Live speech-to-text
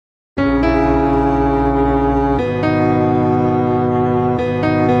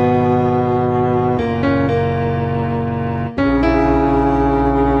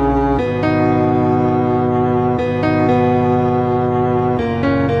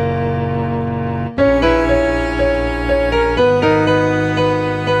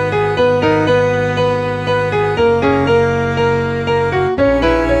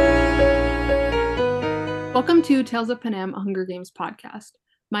Tales of Panem, a Hunger Games podcast.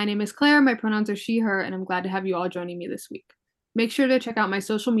 My name is Claire, my pronouns are she, her, and I'm glad to have you all joining me this week. Make sure to check out my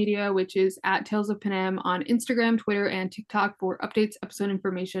social media, which is at Tales of Panem on Instagram, Twitter, and TikTok for updates, episode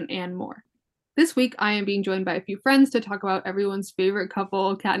information, and more. This week, I am being joined by a few friends to talk about everyone's favorite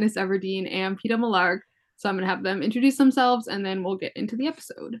couple, Katniss Everdeen and Peeta Mellark. So I'm going to have them introduce themselves, and then we'll get into the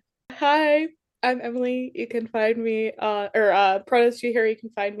episode. Hi, I'm Emily. You can find me pronouns she, her. You can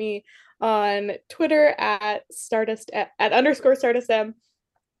find me on Twitter at Stardust at underscore Stardust M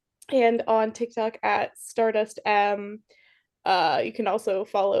and on TikTok at Stardust M. You can also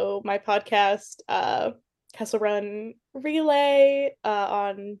follow my podcast, Kessel Run Relay,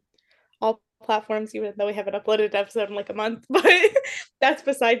 on all platforms, even though we haven't uploaded an episode in like a month, but that's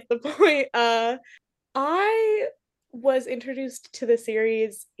besides the point. I was introduced to the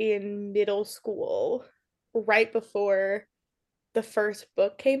series in middle school, right before the first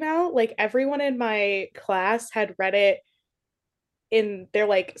book came out. Like everyone in my class had read it in their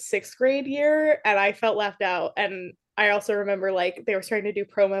like sixth grade year, and I felt left out. And I also remember like they were starting to do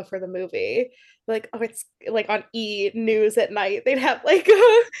promo for the movie. Like, oh, it's like on E News at night. They'd have like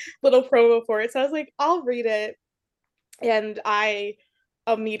a little promo for it. So I was like, I'll read it. And I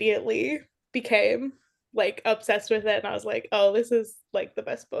immediately became like obsessed with it, and I was like, oh, this is like the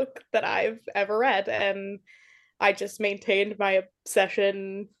best book that I've ever read. And I just maintained my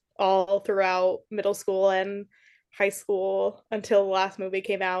obsession all throughout middle school and high school until the last movie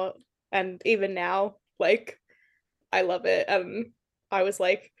came out. And even now, like, I love it. I was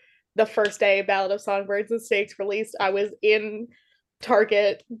like, the first day Ballad of Songbirds and Snakes released, I was in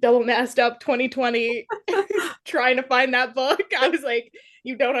Target, double masked up 2020, trying to find that book. I was like,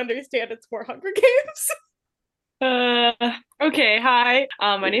 you don't understand, it's more Hunger Games. Uh, okay, hi.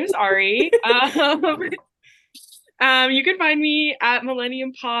 My name is Ari. You can find me at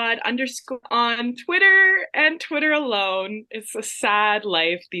Millennium Pod _ on Twitter and Twitter alone. It's a sad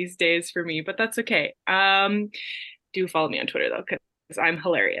life these days for me, but that's okay. Do follow me on Twitter though, because I'm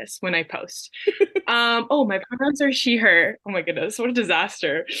hilarious when I post. Oh, my pronouns are she, her. Oh my goodness, what a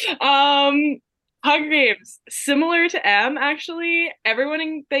disaster. Hunger Games, similar to M, actually. Everyone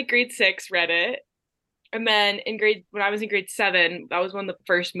in like grade 6 read it. And then when I was in grade 7, that was when the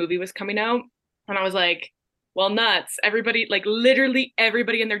first movie was coming out. And I was like, well, nuts. Everybody, like literally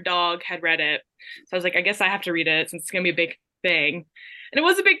everybody and their dog had read it. So I was like, I guess I have to read it since it's going to be a big thing. And it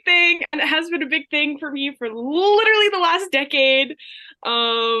was a big thing. And it has been a big thing for me for literally the last decade.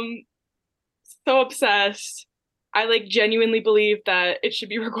 So obsessed. I like genuinely believe that it should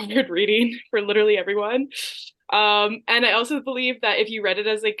be required reading for literally everyone. And I also believe that if you read it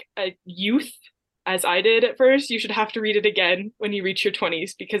as like a youth, as I did at first, you should have to read it again when you reach your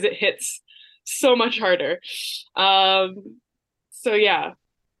 20s because it hits so much harder. So yeah,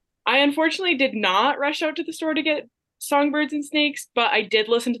 I unfortunately did not rush out to the store to get Songbirds and Snakes, but I did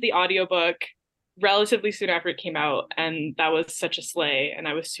listen to the audiobook relatively soon after it came out, and that was such a slay, and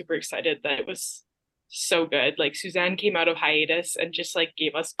I was super excited that it was so good. Like Suzanne came out of hiatus and just like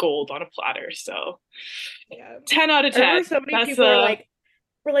gave us gold on a platter. So Yeah. 10 out of I 10. remember so many That's people were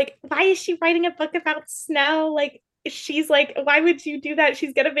like, why is she writing a book about snow? Like, she's like, why would you do that?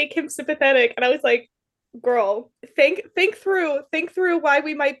 She's gonna make him sympathetic. And I was like, girl, think through why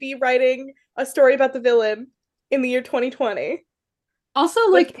we might be writing a story about the villain in the year 2020. Also,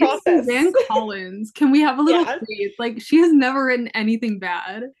 Like, like, it's process. Suzanne Collins. Can we have a little Yeah, faith? Like, she has never written anything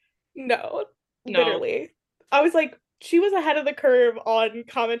bad. no, no. literally. I was like, she was ahead of the curve on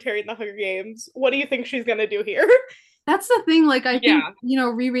commentary in the Hunger Games. What do you think she's gonna do here? That's the thing. Like, I think,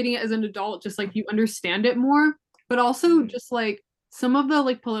 Yeah. rereading it as an adult, just like you understand it more, but also just like some of the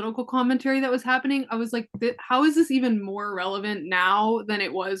like political commentary that was happening, I was like, how is this even more relevant now than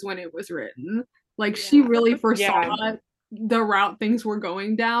it was when it was written? Like, she Yeah. really foresaw Yeah. the route things were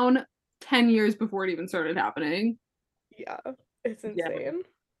going down 10 years before it even started happening. Yeah, it's Yeah. insane.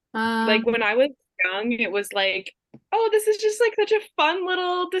 Like Um, when I was young, it was like, oh, this is just like such a fun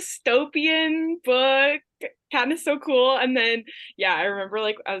little dystopian book. Kind of so cool. And then, yeah, I remember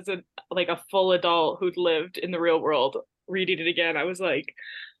like as a full adult who'd lived in the real world, reading it again, I was like,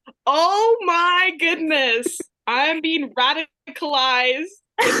 oh my goodness, I'm being radicalized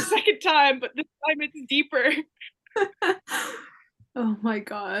for the second time, but this time it's deeper. oh my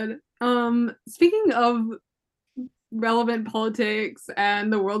God. Speaking of relevant politics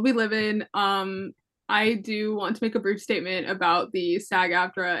and the world we live in, I do want to make a brief statement about the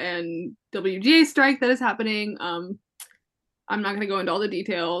SAG-AFTRA and WGA strike that is happening. I'm not going to go into all the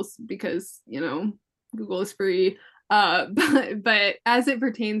details because, Google is free. But as it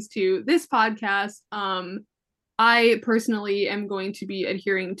pertains to this podcast, I personally am going to be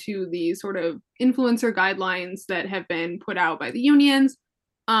adhering to the sort of influencer guidelines that have been put out by the unions,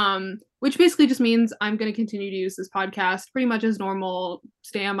 which basically just means I'm going to continue to use this podcast pretty much as normal,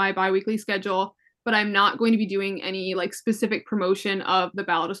 stay on my bi-weekly schedule, but I'm not going to be doing any like specific promotion of the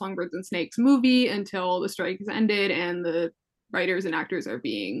Ballad of Songbirds and Snakes movie until the strike has ended and the writers and actors are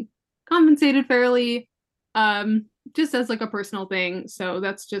being compensated fairly, just as like a personal thing. So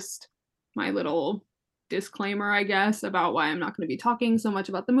that's just my little disclaimer, I guess, about why I'm not going to be talking so much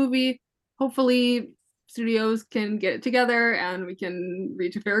about the movie. Hopefully, studios can get it together and we can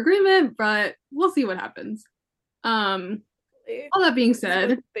reach a fair agreement, but we'll see what happens. All that being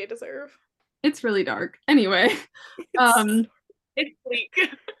said, they deserve. It's really dark. Anyway, it's bleak.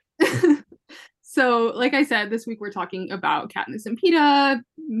 So, like I said, this week we're talking about Katniss and Peeta,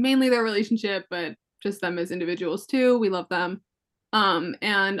 mainly their relationship, but just them as individuals too. We love them.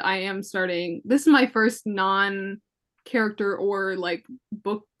 And I am starting. This is my first non-character or like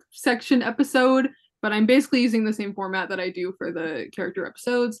book section episode, but I'm basically using the same format that I do for the character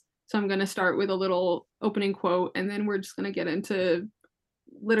episodes. So I'm going to start with a little opening quote, and then we're just going to get into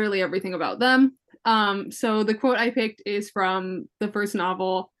literally everything about them. So the quote I picked is from the first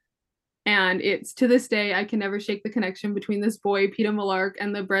novel, and it's, "To this day, I can never shake the connection between this boy, Peeta Mellark,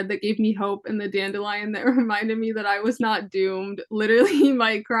 and the bread that gave me hope and the dandelion that reminded me that I was not doomed." Literally, you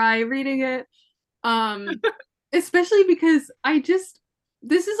might cry reading it. Especially because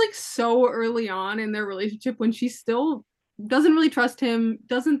this is like so early on in their relationship when she still doesn't really trust him,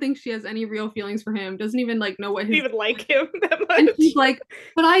 doesn't think she has any real feelings for him, doesn't even like know what his even like him that much. And he's like,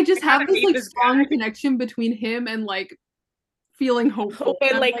 but I just have this like strong connection between him and like feeling hopeful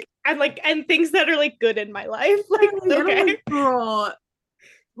and things that are like good in my life. Like, okay, like, girl,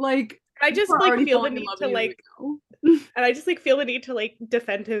 like I just like feel the need to like and I just like feel the need to like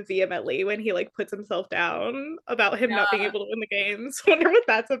defend him vehemently when he like puts himself down about him not being able to win the games. Wonder what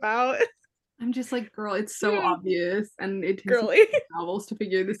that's about. I'm just like, girl, it's so obvious, and it takes girly novels to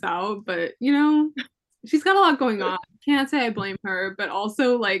figure this out, but you know, she's got a lot going on. Can't say I blame her, but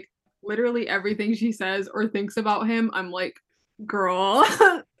also like literally everything she says or thinks about him, I'm like, girl.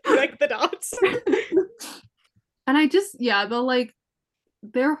 Like the dots. And I just, yeah, the like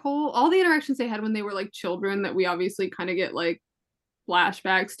all the interactions they had when they were like children that we obviously kind of get like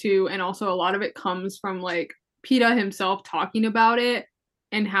flashbacks to, and also a lot of it comes from like Peeta himself talking about it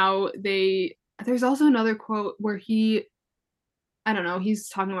and how there's also another quote where I don't know, he's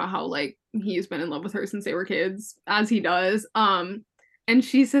talking about how like he's been in love with her since they were kids, as he does. And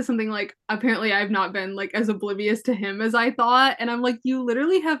she says something like, "Apparently I've not been like as oblivious to him as I thought." And I'm like, you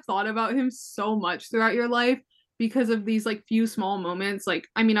literally have thought about him so much throughout your life because of these like few small moments. Like,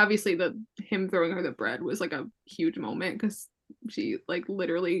 I mean, obviously him throwing her the bread was like a huge moment because she like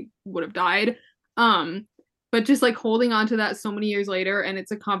literally would have died. But just like holding on to that so many years later, and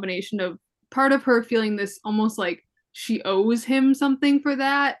it's a combination of part of her feeling this almost like she owes him something for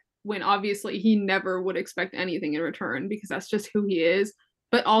that, when obviously he never would expect anything in return because that's just who he is,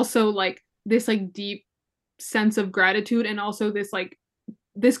 but also like this like deep sense of gratitude, and also this like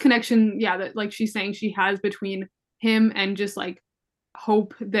this connection, yeah, that like she's saying she has between him, and just like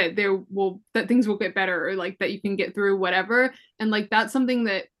hope that that things will get better, or like that you can get through whatever. And like that's something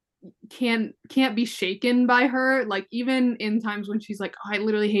that can't be shaken by her, like even in times when she's like, "Oh, I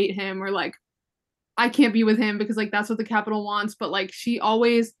literally hate him," or like, "I can't be with him because like that's what the Capitol wants," but like she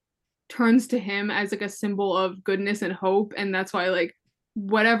always turns to him as like a symbol of goodness and hope. And that's why like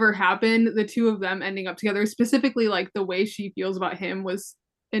whatever happened, the two of them ending up together, specifically like the way she feels about him, was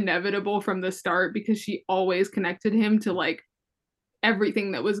inevitable from the start because she always connected him to like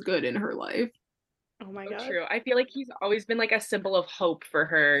everything that was good in her life. Oh my god. True. I feel like he's always been like a symbol of hope for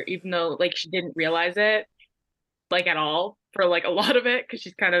her, even though like she didn't realize it like at all for like a lot of it because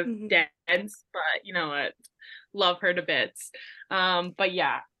she's kind of dense, but you know what, love her to bits. But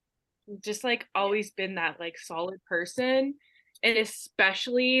yeah, just like always been that like solid person, and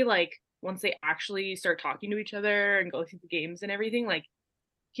especially like once they actually start talking to each other and go through the games and everything, like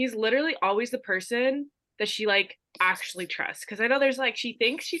he's literally always the person that she like actually trusts. Because I know there's like she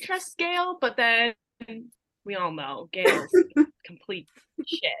thinks she trusts Gale, but then we all know Gale's complete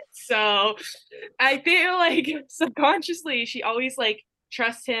shit. So I feel like subconsciously she always like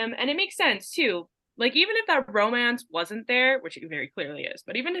trusts him, and it makes sense too. Like even if that romance wasn't there, which it very clearly is,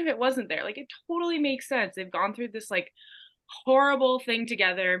 but even if it wasn't there, like it totally makes sense. They've gone through this like horrible thing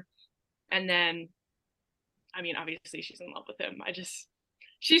together, and then I mean obviously she's in love with him.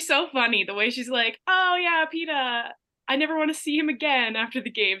 She's so funny the way she's like, "Oh yeah, Peeta, I never want to see him again after the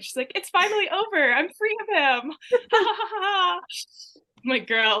game." She's like, "It's finally over. I'm free of him." I'm like,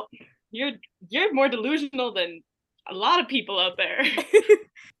 girl, you're more delusional than a lot of people out there.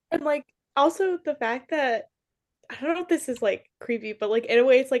 And like also the fact that I don't know if this is like creepy, but like in a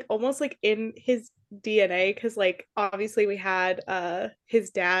way it's like almost like in his DNA because like obviously we had his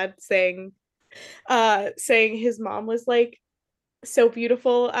dad saying his mom was like so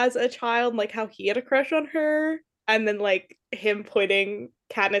beautiful as a child, like how he had a crush on her, and then like him pointing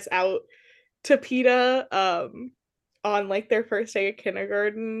Katniss out to Peeta on like their first day of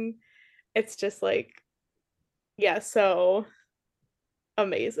kindergarten. It's just like yeah, so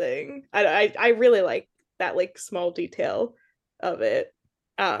amazing. I really like that like small detail of it.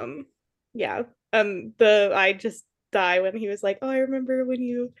 Um yeah. The I just die when he was like, "Oh, I remember when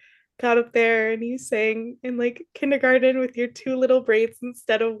you got up there and you sang in like kindergarten with your two little braids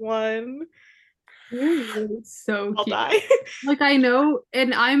instead of one." So I'll cute. die. Like I know,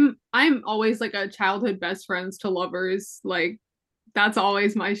 and I'm always like a childhood best friends to lovers. Like that's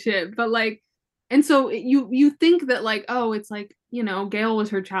always my shit. But like, and so you think that like, oh, it's like, you know, Gail was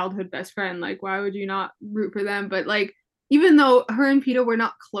her childhood best friend. Like, why would you not root for them? But like, even though her and Peeta were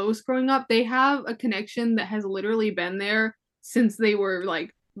not close growing up, they have a connection that has literally been there since they were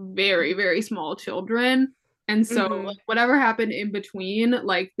like very, very small children. And so, Mhm. like, whatever happened in between,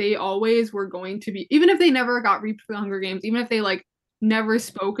 like, they always were going to be, even if they never got reaped for the Hunger Games, even if they, like, never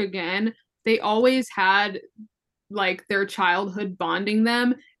spoke again, they always had, like, their childhood bonding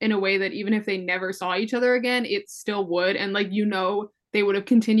them in a way that even if they never saw each other again, it still would. And, like, you know, they would have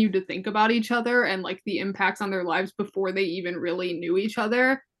continued to think about each other and, like, the impacts on their lives before they even really knew each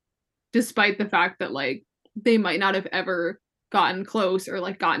other, despite the fact that, like, they might not have ever gotten close or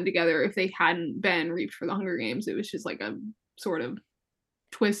like gotten together if they hadn't been reached for the Hunger Games. It was just like a sort of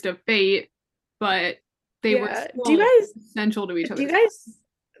twist of fate, but they were Yeah. still essential to each Do you other's lives.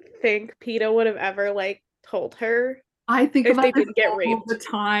 guys think Peeta would have ever like told her I think if they about this didn't get all the raped?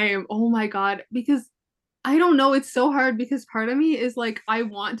 time. Oh my God. Because I don't know. It's so hard because part of me is like, I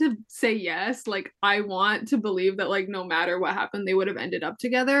want to say yes. Like, I want to believe that, like, no matter what happened, they would have ended up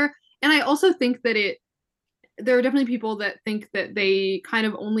together. And I also think that there are definitely people that think that they kind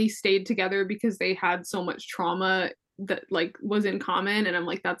of only stayed together because they had so much trauma that like was in common, and I'm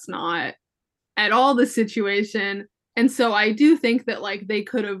like, that's not at all the situation. And so I do think that like they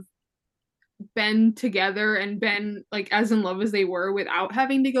could have been together and been like as in love as they were without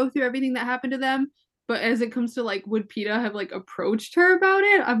having to go through everything that happened to them. But as it comes to like, would Peeta have like approached her about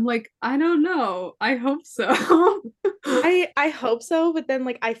it? I'm like, I don't know. I hope so. I hope so, but then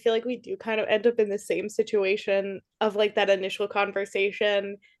like I feel like we do kind of end up in the same situation of like that initial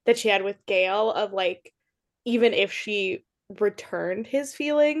conversation that she had with Gail of like even if she returned his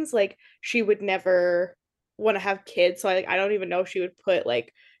feelings, like she would never want to have kids. So I don't even know if she would put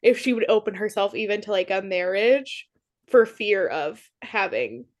like if she would open herself even to like a marriage for fear of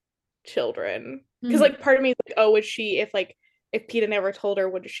having children. Because Mhm. like part of me is like, oh, would she if Peeta never told her,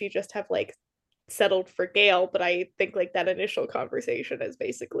 would she just have like settled for Gail? But I think like that initial conversation is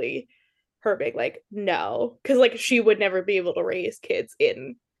basically her being like, no, because like she would never be able to raise kids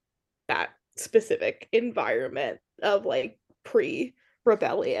in that specific environment of like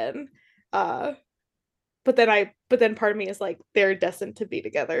pre-rebellion. Uh but then part of me is like they're destined to be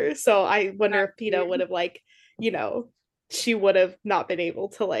together. So I wonder if Peeta would have like, you know, she would have not been able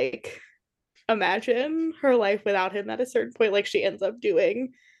to like imagine her life without him at a certain point, like she ends up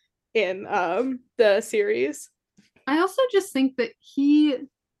doing in the series. I also just think that he,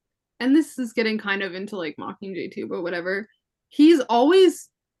 and this is getting kind of into like Mockingjay too, but whatever. He's always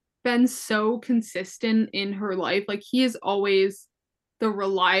been so consistent in her life. Like he is always the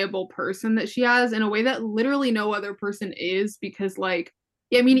reliable person that she has in a way that literally no other person is, because like,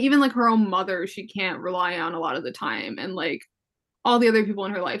 yeah, I mean, even like her own mother, she can't rely on a lot of the time. And like all the other people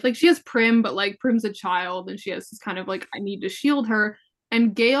in her life. Like she has Prim, but like Prim's a child and she has this kind of like, I need to shield her.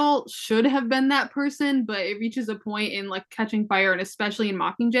 And Gail should have been that person, but it reaches a point in like Catching Fire and especially in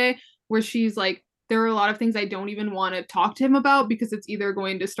Mockingjay where she's like, there are a lot of things I don't even want to talk to him about because it's either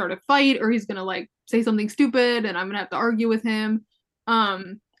going to start a fight or he's gonna like say something stupid and I'm gonna have to argue with him.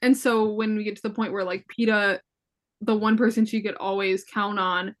 And so when we get to the point where like Peeta, the one person she could always count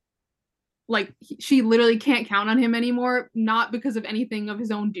on, like she literally can't count on him anymore, not because of anything of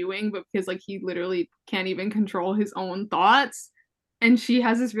his own doing, but because like he literally can't even control his own thoughts. And she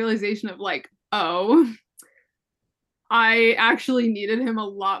has this realization of like, oh, I actually needed him a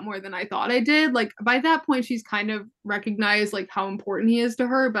lot more than I thought I did. Like by that point she's kind of recognized like how important he is to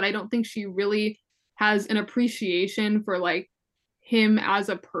her, but I don't think she really has an appreciation for like him as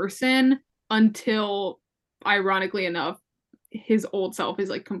a person until, ironically enough, his old self is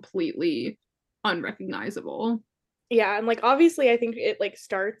like completely unrecognizable. Yeah, and like obviously I think it like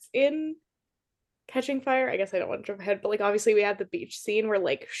starts in catching fire. I guess I don't want to jump ahead, but like obviously we had the beach scene where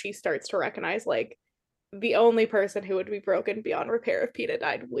like she starts to recognize like the only person who would be broken beyond repair if Peeta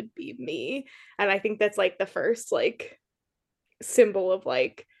died would be me. And I think that's like the first like symbol of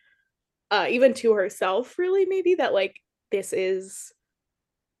like even to herself really maybe that like this is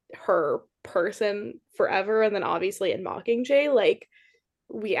her person forever. And then obviously in Mockingjay, like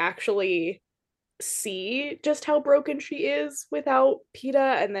we actually see just how broken she is without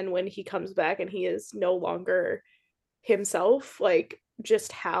Peeta. And then when he comes back and he is no longer himself, like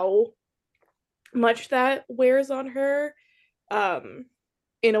just how much that wears on her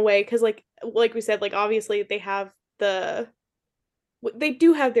in a way. Because like we said, like obviously they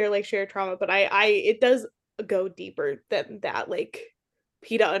do have their like shared trauma, but I it does go deeper than that. Like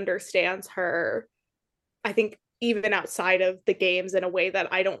Peeta understands her, I think, even outside of the games in a way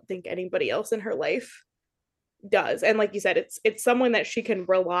that I don't think anybody else in her life does. And like you said, it's someone that she can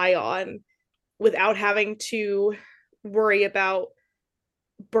rely on without having to worry about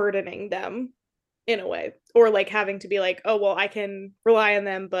burdening them in a way, or like having to be like, oh well, I can rely on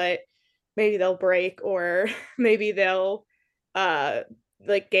them, but maybe they'll break, or maybe they'll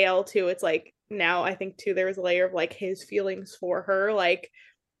like Gale too. It's like now I think too there's a layer of like his feelings for her, like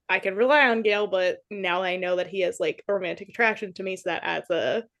I can rely on Gale, but now I know that he has like a romantic attraction to me, so that adds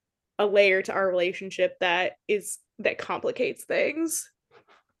a layer to our relationship that complicates things.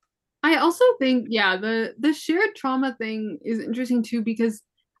 I also think, yeah, the shared trauma thing is interesting too, because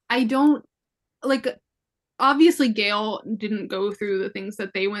I don't like, obviously Gale didn't go through the things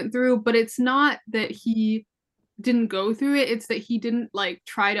that they went through, but it's not that he didn't go through it, it's that he didn't like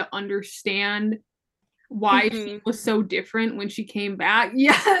try to understand why she was so different when she came back.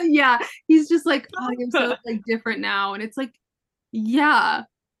 Yeah, yeah. He's just like, oh, you're so like different now. And it's like, yeah,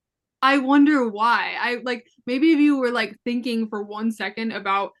 I wonder why. I like, maybe if you were like thinking for 1 second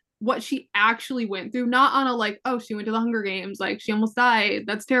about what she actually went through, not on a like, oh, she went to the Hunger Games, like she almost died,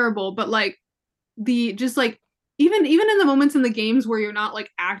 that's terrible, but like the just like even in the moments in the games where you're not like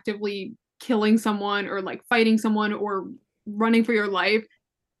actively killing someone or like fighting someone or running for your life,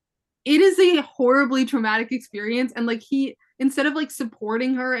 it is a horribly traumatic experience. And like he, instead of like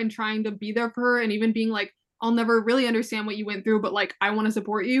supporting her and trying to be there for her and even being like, I'll never really understand what you went through, but like I want to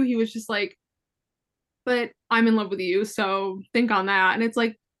support you, he was just like, but I'm in love with you, so think on that. And it's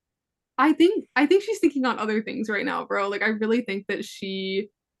like, I think she's thinking on other things right now, bro. Like I really think that she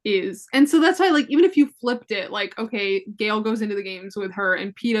is. And so that's why, like, even if you flipped it, like, okay, Gale goes into the games with her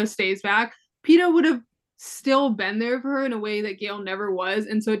and Peeta stays back, Peeta would have still been there for her in a way that Gale never was.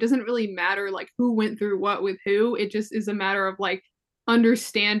 And so it doesn't really matter like who went through what with who. It just is a matter of like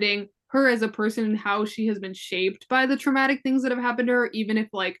understanding her as a person and how she has been shaped by the traumatic things that have happened to her, even if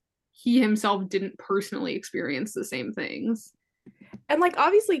like he himself didn't personally experience the same things. And like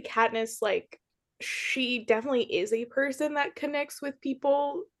obviously Katniss, like she definitely is a person that connects with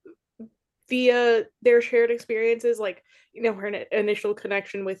people via their shared experiences. Like, you know, her initial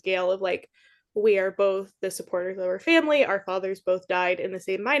connection with Gale of like, we are both the supporters of our family, our fathers both died in the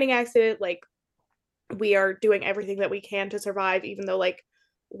same mining accident, like we are doing everything that we can to survive, even though like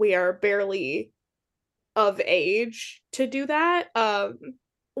we are barely of age to do that.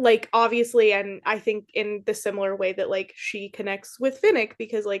 Like obviously, and I think in the similar way that like she connects with Finnick,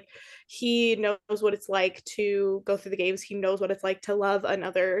 because like he knows what it's like to go through the games, he knows what it's like to love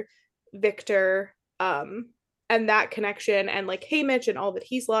another Victor, and that connection, and like Haymitch and all that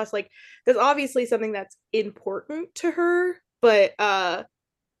he's lost, like there's obviously something that's important to her, but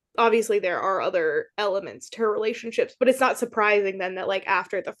obviously there are other elements to her relationships. But it's not surprising then that like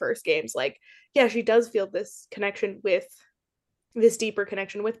after the first games, like yeah, she does feel this connection with this deeper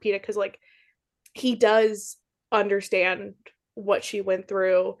connection with Peeta, because like he does understand what she went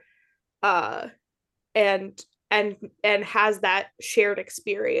through, uh and and has that shared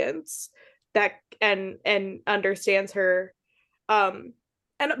experience that and understands her, and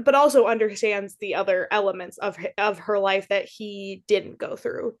but also understands the other elements of her life that he didn't go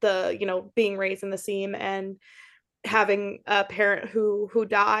through, the, you know, being raised in the seam and having a parent who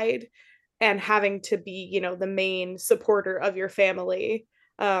died and having to be, you know, the main supporter of your family.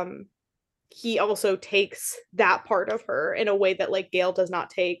 He also takes that part of her in a way that like Gale does not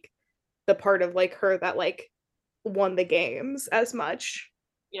take the part of like her that like won the games as much.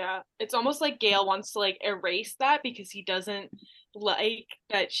 Yeah, it's almost like Gale wants to like erase that because he doesn't like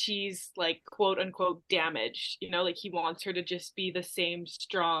that she's like quote unquote damaged, you know, like he wants her to just be the same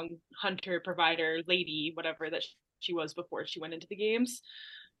strong hunter provider lady, whatever that she was before she went into the games.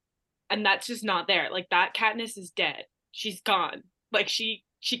 And that's just not there. Like that Katniss is dead. She's gone. Like she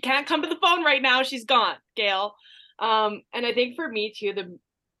can't come to the phone right now. She's gone, Gale. And I think for me too,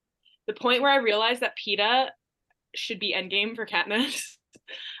 the the point where I realized that Peeta should be endgame for Katniss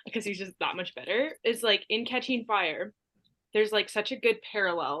because he's just that much better is like in Catching Fire. There's like such a good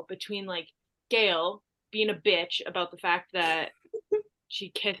parallel between like Gale being a bitch about the fact that she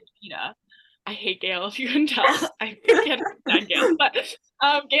kissed Peeta. I hate Gale, if you can tell. I can't stand Gale. But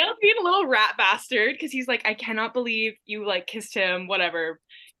Gale's being a little rat bastard because he's like, I cannot believe you like kissed him, whatever.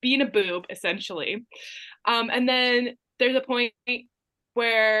 Being a boob, essentially. And then there's a point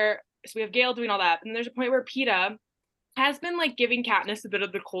where, so we have Gale doing all that, and there's a point where Peeta has been like giving Katniss a bit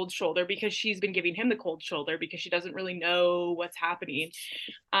of the cold shoulder because she's been giving him the cold shoulder because she doesn't really know what's happening.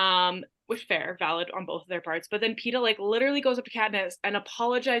 Which fair, valid on both of their parts. But then Peeta like literally goes up to Katniss and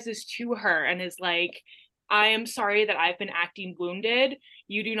apologizes to her and is like, I am sorry that I've been acting wounded.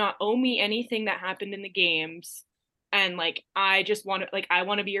 You do not owe me anything that happened in the games. And like, I just want to, like, I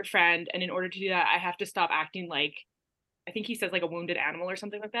want to be your friend. And in order to do that, I have to stop acting like, I think he says like a wounded animal or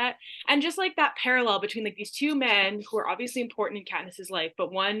something like that. And just like that parallel between like these two men who are obviously important in Katniss's life,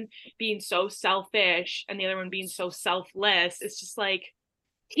 but one being so selfish and the other one being so selfless. It's just like,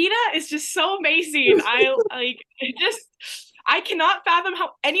 Peeta is just so amazing. I like it just, I cannot fathom how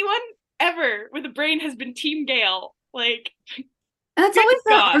anyone ever with a brain has been Team Gale. Like, and that's always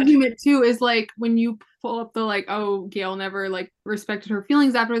that argument too, is like when you pull up the like, oh, Gale never like respected her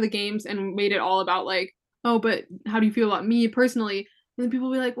feelings after the games and made it all about like, oh, but how do you feel about me personally? And then people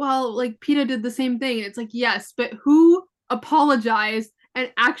will be like, well, like Peeta did the same thing. And it's like, yes, but who apologized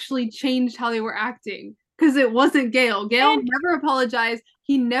and actually changed how they were acting? Because it wasn't Gale. Gale never apologized.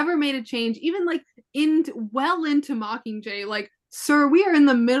 He never made a change. Even like well into Mockingjay, like, sir, we are in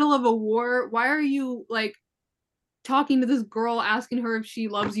the middle of a war. Why are you like talking to this girl, asking her if she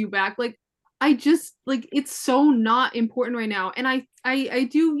loves you back? Like, I just like, it's so not important right now. And I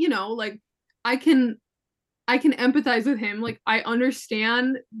do, you know, like I can empathize with him. Like, I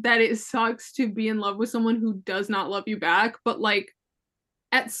understand that it sucks to be in love with someone who does not love you back, but like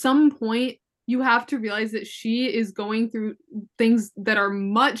at some point you have to realize that she is going through things that are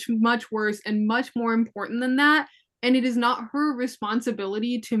much, much worse and much more important than that. And it is not her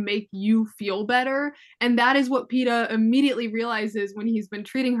responsibility to make you feel better. And that is what Peeta immediately realizes when he's been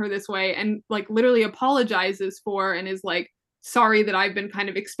treating her this way and like literally apologizes for and is like, sorry that I've been kind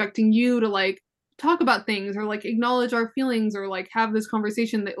of expecting you to like talk about things or like acknowledge our feelings or like have this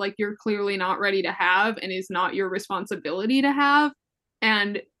conversation that like you're clearly not ready to have and is not your responsibility to have.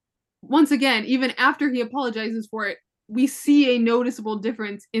 And once again, even after he apologizes for it, we see a noticeable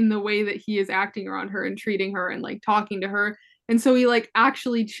difference in the way that he is acting around her and treating her and like talking to her. And so he like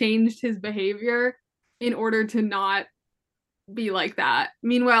actually changed his behavior in order to not be like that.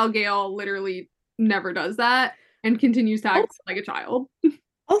 Meanwhile, Gale literally never does that and continues to act like a child.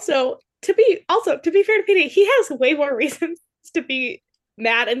 Also, to be fair to Peeta, he has way more reasons to be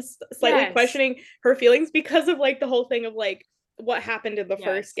mad and slightly questioning her feelings because of like the whole thing of like what happened in the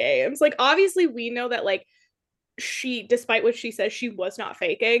first games. Like, obviously we know that like she, despite what she says, she was not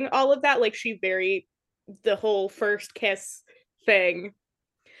faking all of that. Like, she very, the whole first kiss thing,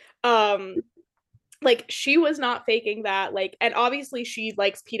 like she was not faking that. Like, and obviously she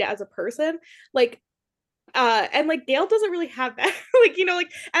likes Peeta as a person. Like, and like Gale doesn't really have that. Like, you know,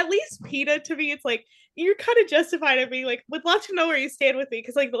 like at least Peeta, to me, it's like you're kind of justified of being like, would love to know where you stand with me,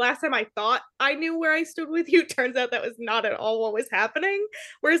 because like the last time I thought I knew where I stood with you, turns out that was not at all what was happening.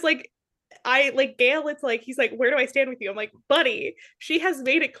 Whereas like I like Gale, it's like he's like, where do I stand with you? I'm like, buddy, she has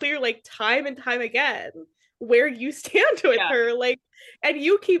made it clear like time and time again where you stand with her, like, and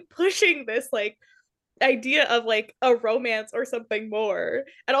you keep pushing this like idea of like a romance or something more.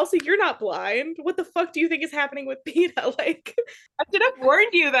 And also, you're not blind. What the fuck do you think is happening with Peeta? Like, I should have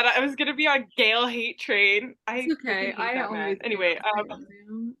warned you that I was gonna be on Gale hate train. It's okay. I always anyway.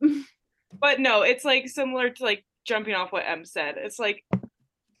 But no, it's like similar to like jumping off what Em said. It's like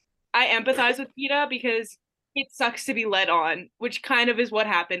I empathize with Peeta because it sucks to be led on, which kind of is what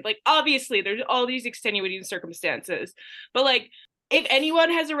happened. Like, obviously, there's all these extenuating circumstances, but like, if anyone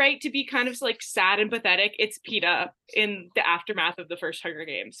has a right to be kind of like sad and pathetic, it's Peeta in the aftermath of the first Hunger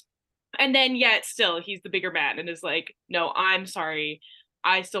Games. And then yet still he's the bigger man and is like, no, I'm sorry.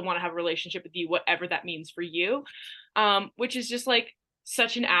 I still want to have a relationship with you, whatever that means for you. Which is just like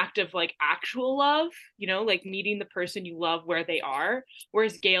such an act of like actual love, you know, like meeting the person you love where they are.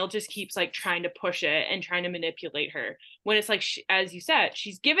 Whereas Gale just keeps like trying to push it and trying to manipulate her when it's like, as you said,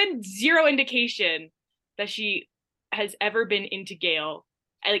 she's given zero indication that she has ever been into Gale,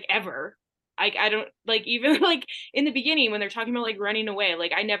 like ever. I don't like, even like in the beginning when they're talking about like running away,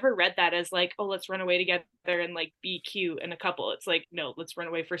 like I never read that as like, oh, let's run away together and like be cute and a couple. It's like, no, let's run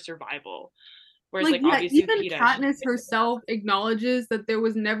away for survival. Whereas Like, like yeah, obviously with even Peeta, Katniss herself acknowledges that there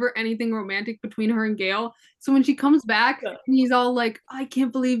was never anything romantic between her and Gale. So when she comes back Yeah. and he's all like, I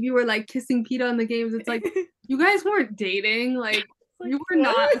can't believe you were like kissing Peeta in the games, it's like, you guys weren't dating. Like, Like, you were what?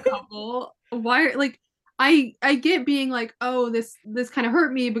 not a couple. Why, like, I get being like, oh, this kind of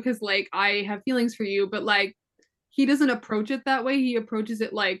hurt me because like I have feelings for you, but like he doesn't approach it that way. He approaches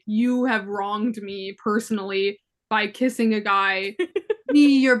it like you have wronged me personally by kissing a guy,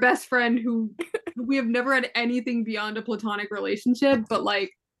 me, your best friend, who we have never had anything beyond a platonic relationship, but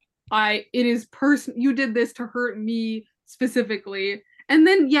like it is you did this to hurt me specifically. And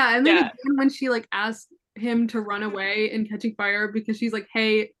then yeah, and then Yeah. again when she like asked him to run away in Catching Fire because she's like,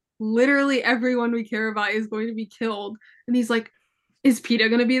 hey, literally everyone we care about is going to be killed. And he's like, is Peeta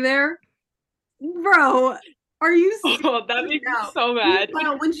gonna be there? Bro, are you Oh, that makes me out? so mad.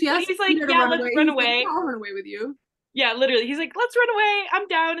 Meanwhile, when she But asked he's like, Peeta to yeah, run let's away, run he's like, away. yeah, I'll run away with you. Yeah, literally. He's like, let's run away. I'm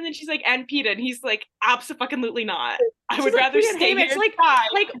down. And then she's like, and Peeta. And he's like, absolutely not. I She's would like, rather Peeta and stay Haymitch, here.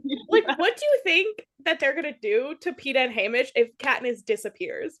 like, what do you think that they're gonna do to Peeta and Haymitch if Katniss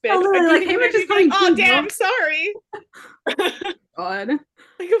disappears? Bitch? Oh, literally, Do you like, think they're Haymitch is gonna be like, coming oh too, damn, bro. sorry. God.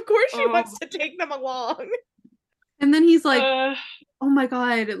 Like, of course she Oh. wants to take them along. And then he's like, Uh, oh my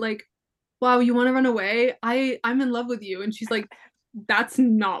God, like, wow, you want to run away? I'm in love with you. And she's like, that's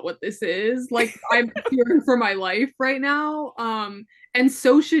not what this is. Like, I'm fearing for my life right now. And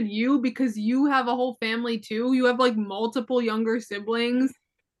so should you, because you have a whole family too. You have like multiple younger siblings,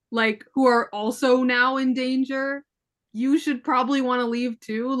 like who are also now in danger. You should probably want to leave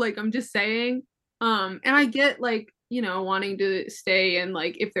too. Like, I'm just saying. And I get like, you know, wanting to stay and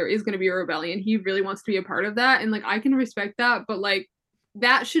like if there is gonna be a rebellion, he really wants to be a part of that. And like I can respect that, but like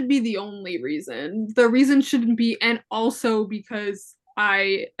that should be the only reason. The reason shouldn't be, and also because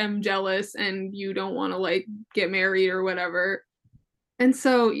I am jealous and you don't want to like get married or whatever. And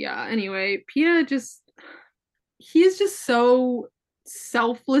so, yeah, anyway, Pia just, he's just so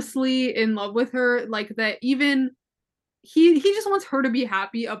selflessly in love with her, like that even he just wants her to be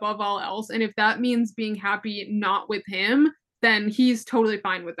happy above all else. And if that means being happy not with him, then he's totally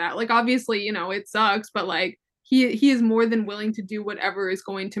fine with that. Like obviously, you know, it sucks, but like he is more than willing to do whatever is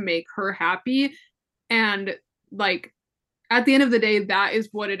going to make her happy. And like at the end of the day, that is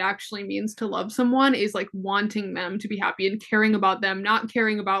what it actually means to love someone, is like wanting them to be happy and caring about them, not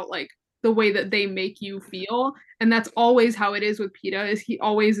caring about like the way that they make you feel. And that's always how it is with Peeta, is he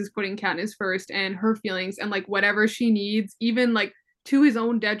always is putting Katniss first and her feelings and like whatever she needs, even like to his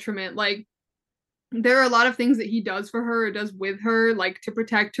own detriment. Like there are a lot of things that he does for her or does with her, like to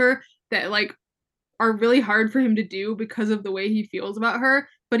protect her, that like are really hard for him to do because of the way he feels about her,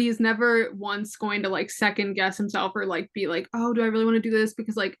 but he is never once going to like second guess himself or like be like, oh, do I really want to do this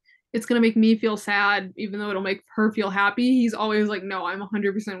because like it's going to make me feel sad even though it'll make her feel happy. He's always like, no, I'm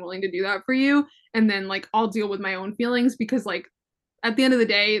 100% willing to do that for you, and then like I'll deal with my own feelings, because like at the end of the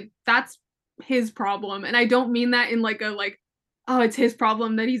day, that's his problem. And I don't mean that in like a like, oh, it's his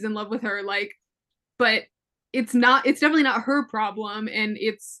problem that he's in love with her, like, but it's definitely not her problem. And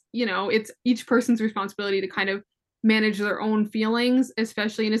it's, you know, it's each person's responsibility to kind of manage their own feelings,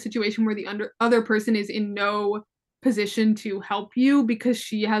 especially in a situation where the other person is in no position to help you because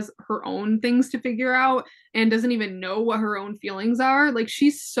she has her own things to figure out and doesn't even know what her own feelings are. Like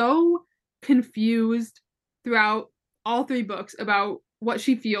she's so confused throughout all three books about what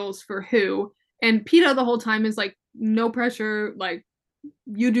she feels for who. And Peeta the whole time is like, no pressure, like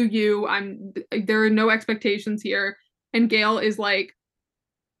you do you. There are no expectations here. And Gale is like,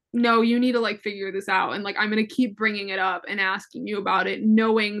 no, you need to like figure this out, and like I'm going to keep bringing it up and asking you about it,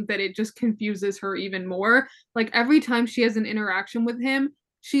 knowing that it just confuses her even more. Like every time she has an interaction with him,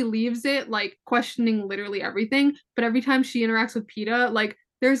 she leaves it like questioning literally everything, but every time she interacts with Peeta, like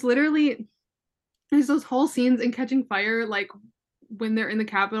there's those whole scenes in Catching Fire, like when they're in the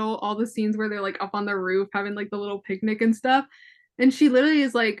Capitol, all the scenes where they're like up on the roof having like the little picnic and stuff. And she literally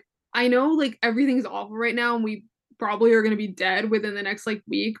is like, I know like everything's awful right now and we probably are going to be dead within the next like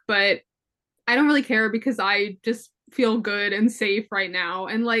week, but I don't really care because I just feel good and safe right now.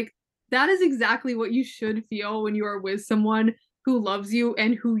 And like that is exactly what you should feel when you are with someone who loves you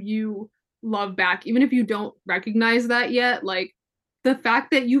and who you love back, even if you don't recognize that yet. Like the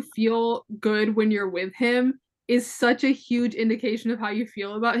fact that you feel good when you're with him is such a huge indication of how you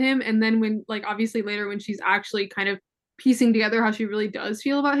feel about him. And then when like obviously later when she's actually kind of piecing together how she really does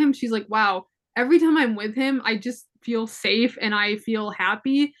feel about him, she's like, wow, every time I'm with him, I just feel safe and I feel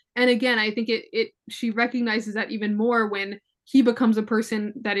happy. And again, I think it she recognizes that even more when he becomes a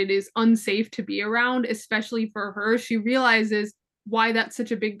person that it is unsafe to be around, especially for her. She realizes why that's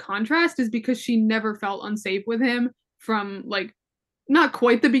such a big contrast is because she never felt unsafe with him from like not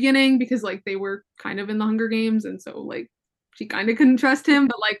quite the beginning because like they were kind of in the Hunger Games and so like she kind of couldn't trust him,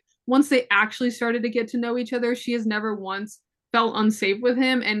 but like once they actually started to get to know each other, she has never once felt unsafe with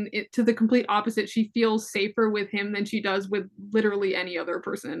him, and it to the complete opposite, she feels safer with him than she does with literally any other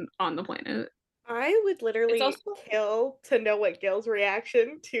person on the planet. I would literally also kill to know what Gil's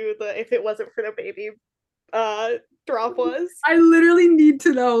reaction to the if it wasn't for the baby drop was. I literally need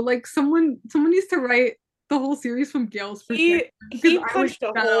to know. Like someone needs to write the whole series from Gale's perspective because He I would punched a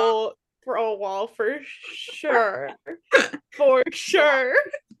shut up. hole through a wall for sure. For sure.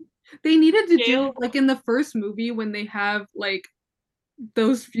 They needed to do Gale- like in the first movie when they have like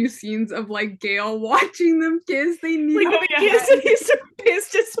those few scenes of like Gale watching them kiss. They Like needed he's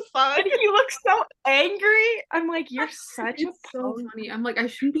pissed as fuck. and he looks so angry. I'm like, you're such it's a so punk. funny. I'm like, I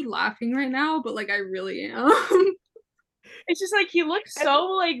shouldn't be laughing right now, but like I really am. It's just like he looks so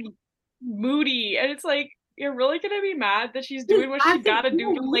like moody, and it's like you're really gonna be mad that she's doing what she gotta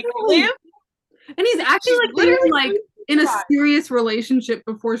do to like Literally. live. And he's actually She's like literally like in a survived. serious relationship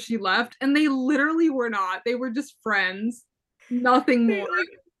before she left, and they literally were not. They were just friends. Nothing more. Like,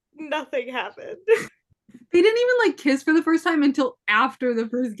 nothing happened. They didn't even like kiss for the first time until after the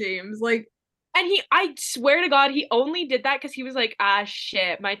first games. Like, And I swear to God, he only did that because he was like, ah,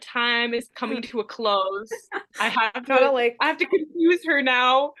 shit, my time is coming to a close. I have Gotta to, like I have to confuse her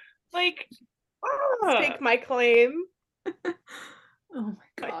now. Like, stake my claim. oh my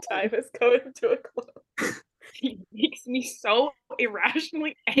My god. time is coming to a close. he makes me so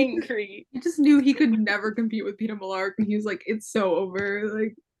irrationally angry. He just knew he could never compete with Peter Millark, and he was like, "It's so over.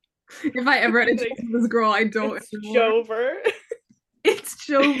 Like, if I ever had a chance with this girl, I don't It's anymore. Jover. It's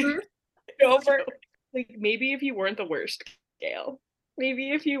Jover." Over. Like, maybe if you weren't the worst, Gail.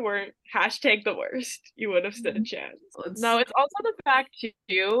 Maybe if you weren't hashtag the worst, you would have stood a chance. No, it's also the fact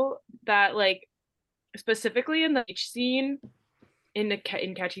too that like specifically in the beach scene in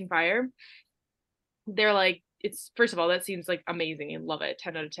Catching Fire, they're like it's first of all that scene's like amazing and love it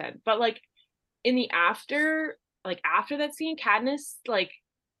 10 out of 10. But like in the after that scene, Katniss like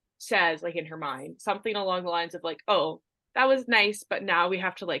says like in her mind something along the lines of like, oh, that was nice, but now we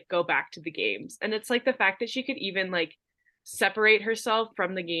have to like go back to the games. And it's like the fact that she could even like separate herself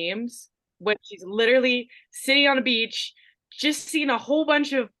from the games when she's literally sitting on a beach, just seeing a whole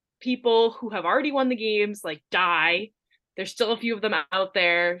bunch of people who have already won the games like die. There's still a few of them out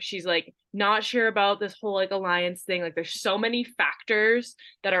there. She's like not sure about this whole like alliance thing. Like there's so many factors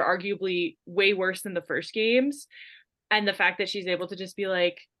that are arguably way worse than the first games. And the fact that she's able to just be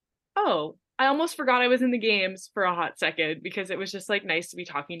like, oh, I almost forgot I was in the games for a hot second because it was just like nice to be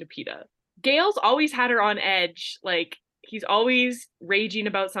talking to Peeta. Gale's always had her on edge. Like he's always raging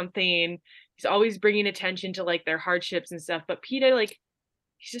about something. He's always bringing attention to like their hardships and stuff. But Peeta, like,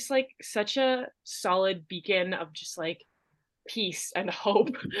 he's just like such a solid beacon of just like peace and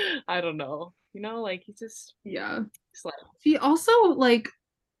hope. I don't know. You know, like he's just Yeah. like She also like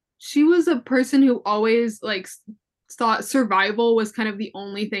she was a person who always like thought survival was kind of the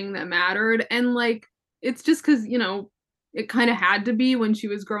only thing that mattered, and like it's just because it kind of had to be when she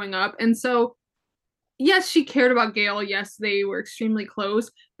was growing up, and so yes, she cared about Gale. Yes, they were extremely close,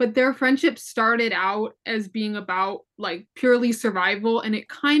 but their friendship started out as being about like purely survival, and it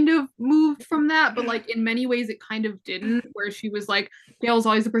kind of moved from that, but like in many ways it kind of didn't, where she was like, Gale's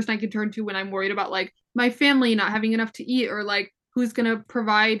always the person I can turn to when I'm worried about like my family not having enough to eat, or like who's going to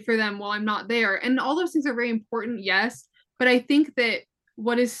provide for them while I'm not there. And all those things are very important, yes, but I think that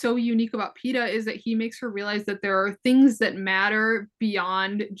what is so unique about Peeta is that he makes her realize that there are things that matter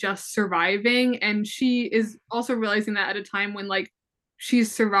beyond just surviving. And she is also realizing that at a time when like she's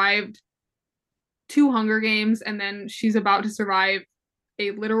survived 2 Hunger Games and then she's about to survive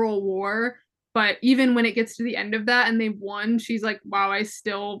a literal war. But even when it gets to the end of that and they've won, she's like, wow, I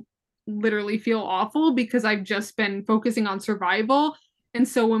still literally feel awful because I've just been focusing on survival. And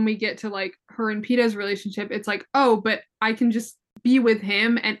so when we get to like her and Peeta's relationship, it's like, oh, but I can just be with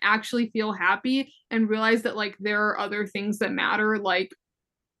him and actually feel happy and realize that like there are other things that matter, like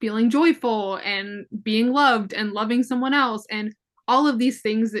feeling joyful and being loved and loving someone else and all of these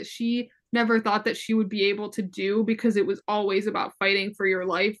things that she never thought that she would be able to do because it was always about fighting for your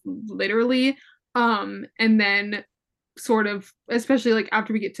life, literally. And then sort of, especially like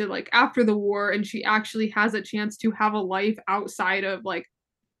after we get to like after the war and she actually has a chance to have a life outside of like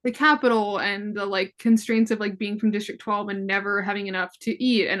the capital and the like constraints of like being from District 12 and never having enough to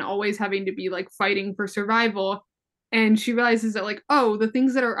eat and always having to be like fighting for survival. And she realizes that like, oh, the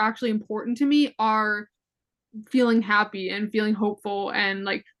things that are actually important to me are feeling happy and feeling hopeful and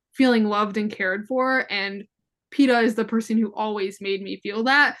like feeling loved and cared for. And Peeta is the person who always made me feel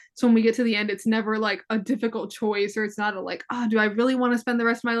that. So when we get to the end, it's never like a difficult choice, or it's not a like, oh, do I really want to spend the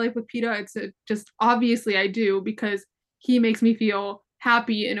rest of my life with Peeta? It's just obviously I do, because he makes me feel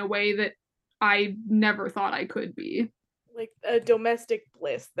happy in a way that I never thought I could be. Like a domestic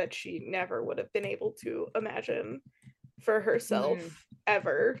bliss that she never would have been able to imagine for herself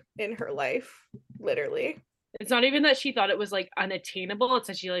ever in her life, literally. It's not even that she thought it was like unattainable, it's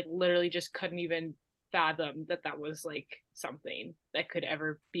that she like literally just couldn't even fathom that that was like something that could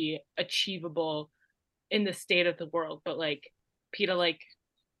ever be achievable in the state of the world. But like Peeta like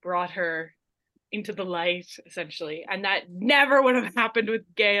brought her into the light essentially, and that never would have happened with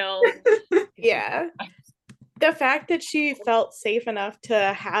Gale. Yeah, the fact that she felt safe enough to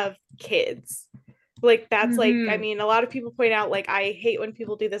have kids, like that's like, I mean, a lot of people point out, like, I hate when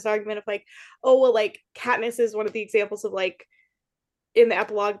people do this argument of like, oh well, like Katniss is one of the examples of like, in the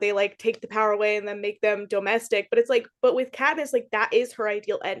epilogue they like take the power away and then make them domestic, but it's like, but with Katniss, like that is her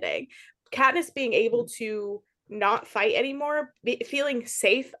ideal ending. Katniss being able to not fight anymore, feeling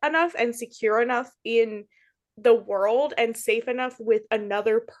safe enough and secure enough in the world and safe enough with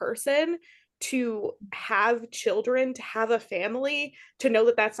another person to have children, to have a family, to know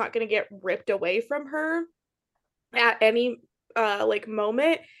that that's not going to get ripped away from her at any like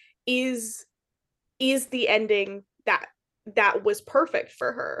moment, is the ending that was perfect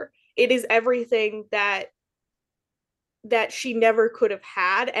for her. It is everything that she never could have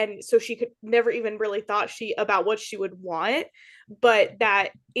had, and so she could never even really thought she about what she would want, but that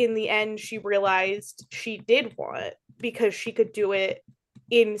in the end she realized she did want, because she could do it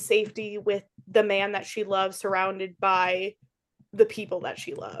in safety with the man that she loved, surrounded by the people that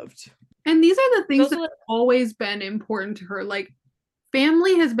she loved. And these are the things that have always been important to her. Like,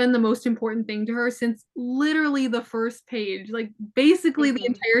 family has been the most important thing to her since literally the first page. Like, basically the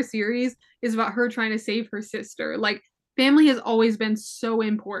entire series is about her trying to save her sister. Like, family has always been so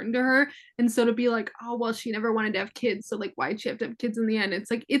important to her. And so to be like, oh well, she never wanted to have kids, so like why'd she have to have kids in the end? It's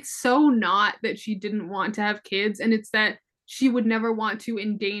like, it's so not that she didn't want to have kids, and it's that she would never want to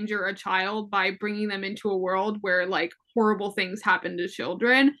endanger a child by bringing them into a world where like horrible things happen to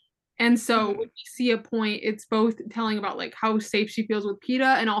children. And so when we see a point, it's both telling about like how safe she feels with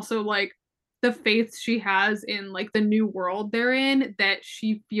Peeta, and also like the faith she has in like the new world they're in, that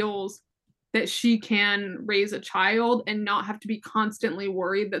she feels that she can raise a child and not have to be constantly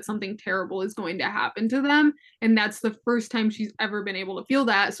worried that something terrible is going to happen to them. And that's the first time she's ever been able to feel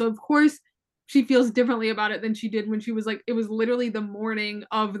that. So of course she feels differently about it than she did when she was like, it was literally the morning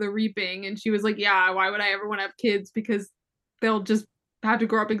of the reaping, and she was like, yeah, why would I ever want to have kids, because they'll just have to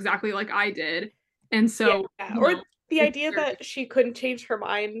grow up exactly like I did. And so or the idea that she couldn't change her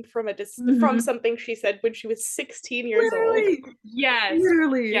mind from from something she said when she was 16 years literally. old. Yes.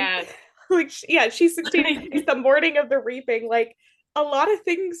 Literally. Yes. Like, yeah, she's 16. It's the morning of the reaping. Like, a lot of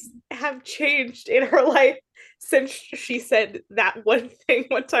things have changed in her life since she said that one thing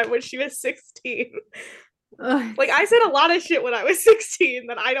one time when she was 16. Like, I said a lot of shit when I was 16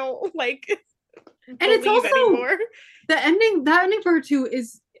 that I don't like. And it's also anymore. That ending for her too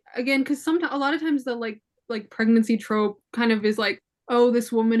is, again, because sometimes a lot of times the like pregnancy trope kind of is like, oh,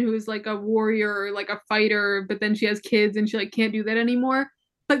 this woman who is like a warrior or like a fighter, but then she has kids and she like can't do that anymore.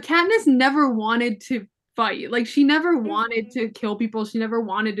 But Katniss never wanted to fight. Like, she never wanted to kill people. She never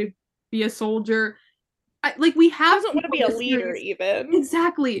wanted to be a soldier. Like, we have, doesn't want to be a leader even.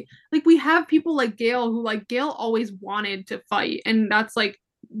 Exactly. Like, we have people like Gale, who like Gale always wanted to fight, and that's like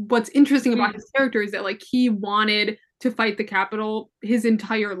what's interesting about his character, is that like he wanted to fight the Capitol his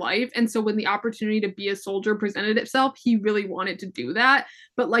entire life, and so when the opportunity to be a soldier presented itself, he really wanted to do that.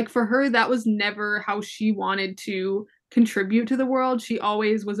 But like for her, that was never how she wanted to contribute to the world. She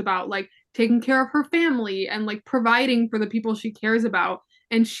always was about like taking care of her family and like providing for the people she cares about.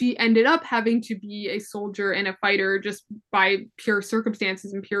 And she ended up having to be a soldier and a fighter just by pure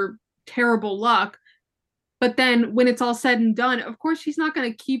circumstances and pure terrible luck. But then when it's all said and done, of course she's not going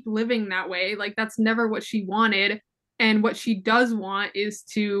to keep living that way. Like, that's never what she wanted. And what she does want is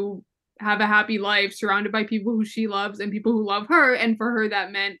to have a happy life surrounded by people who she loves and people who love her. And for her,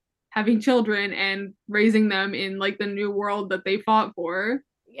 that meant having children and raising them in like the new world that they fought for.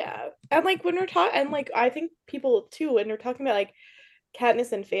 Yeah. And like when we're talking, and like I think people too, when we're talking about like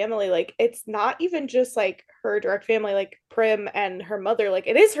Katniss and family, like it's not even just like her direct family, like Prim and her mother, like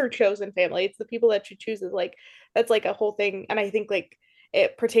it is her chosen family. It's the people that she chooses. Like, that's like a whole thing. And I think like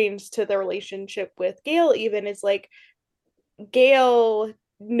it pertains to the relationship with Gale, even, is like Gale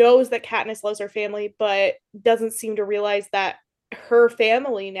knows that Katniss loves her family, but doesn't seem to realize that her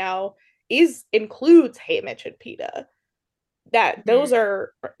family now includes Haymitch and Peeta. that those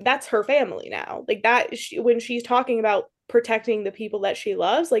are that's her family now. Like that when she's talking about protecting the people that she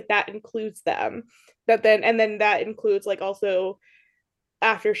loves, like that includes them. That then and then that includes like also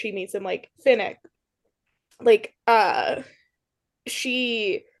after she meets him like Finnick. Like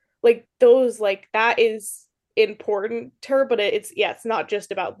she like those like that is important to her, but it's yeah, it's not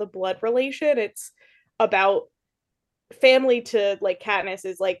just about the blood relation, it's about family to like Katniss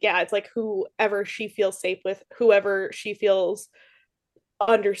is like yeah, it's like whoever she feels safe with, whoever she feels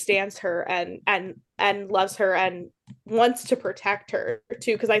understands her and loves her and wants to protect her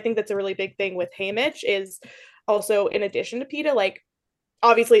too, because I think that's a really big thing with Haymitch is also in addition to Peeta, like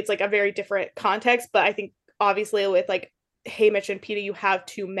obviously it's like a very different context, but I think obviously with like Haymitch and Peeta, you have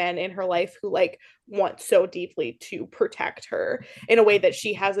two men in her life who like want so deeply to protect her in a way that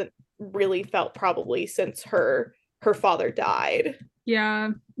she hasn't really felt probably since her father died. Yeah,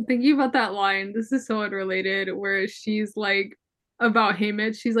 thinking about that line, this is so unrelated, where she's like about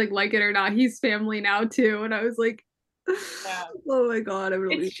Haymitch, she's like it or not, he's family now too. And I was like, Yeah. oh my god, I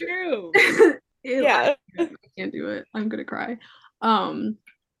really It's true. Yeah. I can't do it. I'm gonna cry.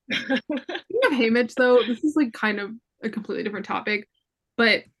 Speaking of Haymitch though, this is like kind of a completely different topic,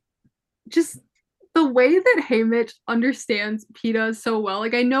 but just the way that Haymitch understands Peeta so well.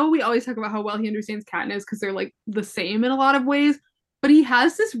 Like I know we always talk about how well he understands Katniss because they're like the same in a lot of ways, but he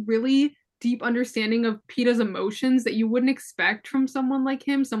has this really deep understanding of Peeta's emotions that you wouldn't expect from someone like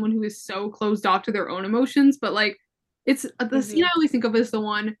him, someone who is so closed off to their own emotions. But like it's the scene I always think of is the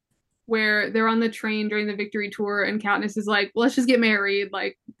one where they're on the train during the victory tour and Katniss is like, well, let's just get married,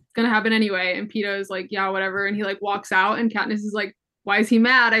 like it's gonna happen anyway. And Peeta is like, yeah, whatever. And he like walks out and Katniss is like, why is he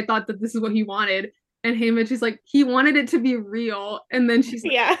mad? I thought that this is what he wanted. And Haymitch is like, he wanted it to be real. And then she's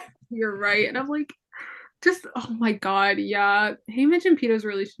like, Yeah. you're right. And I'm like, just, oh my God. Yeah. Haymitch and Peeta's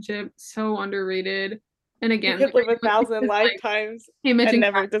relationship, so underrated. And You again, could like, live 1,000 like, lifetimes Haymitch and and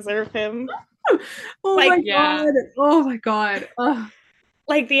never deserve him. oh Like, my yeah. God. Oh my God. Ugh.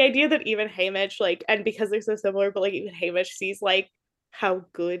 like the idea that even Haymitch, like, and because they're so similar, but like even Haymitch sees like how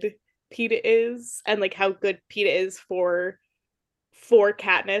good Peeta is and like how good Peeta is for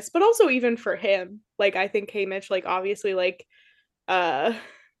Katniss, but also even for him. Like I think Haymitch, like obviously, like uh,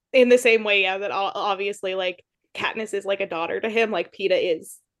 in the same way, yeah, that obviously like Katniss is like a daughter to him, like Peeta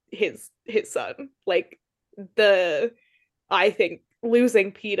is his son. Like the I think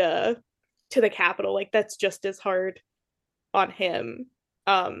losing Peeta to the Capitol, like that's just as hard on him.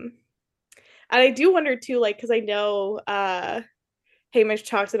 Um, and I do wonder too, like, because I know Hamish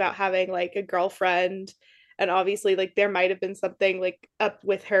talks about having like a girlfriend, and obviously like there might have been something like up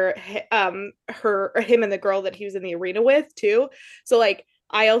with her her or him and the girl that he was in the arena with too. So like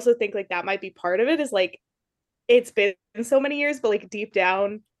I also think like that might be part of it, is like it's been so many years, but like deep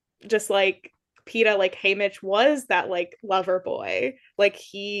down, just like Peeta, like Haymitch was that like lover boy. Like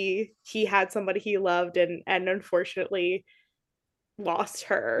he had somebody he loved and unfortunately lost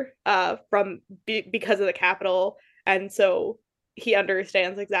her because of the Capitol, and so he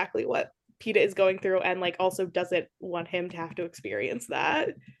understands exactly what Peeta is going through and like also doesn't want him to have to experience that.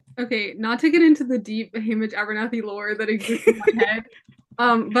 Okay, not to get into the deep Haymitch Abernathy lore that exists in my head.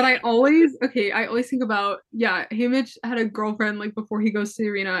 But I always think about, yeah, Haymitch had a girlfriend like before he goes to the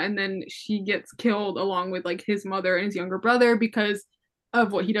arena, and then she gets killed along with like his mother and his younger brother because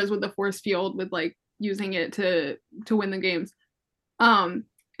of what he does with the force field, with like using it to win the games. Um,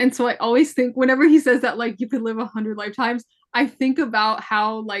 and so I always think whenever he says that like you could live 100 lifetimes, I think about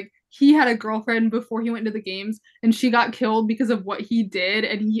how like he had a girlfriend before he went into the games and she got killed because of what he did,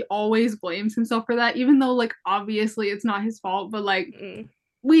 and he always blames himself for that, even though like obviously it's not his fault, but like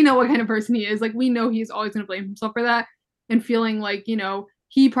we know what kind of person he is. Like we know he's always going to blame himself for that, and feeling like,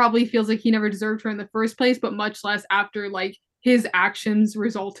 he probably feels like he never deserved her in the first place, but much less after like his actions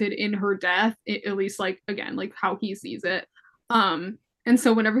resulted in her death, at least like again, like how he sees it. And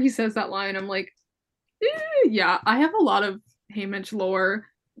so whenever he says that line, I'm like, yeah, I have a lot of Haymitch lore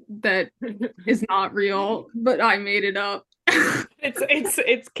that is not real, but I made it up.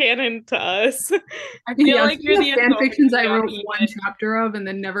 It's canon to us. I feel Yeah, like you're the fan fictions I wrote authority one chapter of and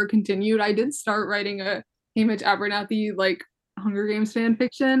then never continued. I did start writing a Haymitch Abernathy like Hunger Games fan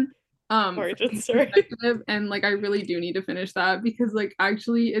fiction. Origin story. And like I really do need to finish that because like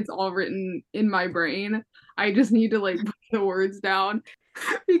actually it's all written in my brain. I just need to like put the words down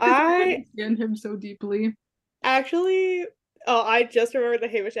because I understand him so deeply. Actually, oh, I just remembered the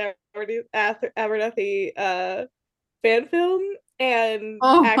Hamish Abernathy fan film, and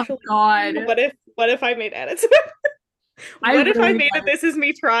Oh actually, my god! What if I made edits? What if I made it? This is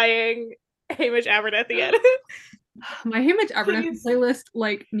me trying Hamish Abernathy edit. My Haymitch Abernathy playlist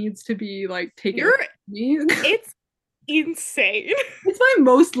like needs to be like taken. It's insane. It's my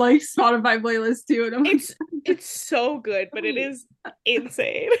most liked Spotify playlist too, and I'm like, It's so good, but it is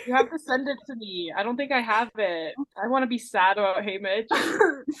insane. You have to send it to me. I don't think I have it. I want to be sad about Hey Mitch.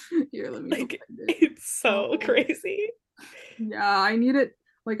 here, let me Like, find it. it's so crazy. Yeah, I need it.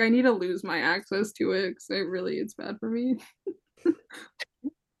 Like, I need to lose my access to it because it's bad for me.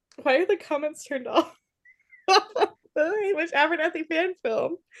 Why are the comments turned off? Hey Mitch Abernathy fan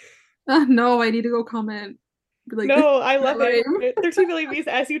film. No, I need to go comment. Like, no, I love it. 13 million views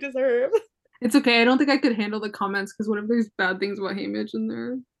as you deserve. It's okay. I don't think I could handle the comments because what if there's bad things about Hey Mitch in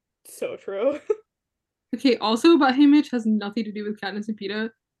there? So true. Okay, also about Hey Mitch has nothing to do with Katniss and Peeta,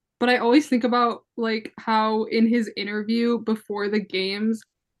 but I always think about like how in his interview before the games,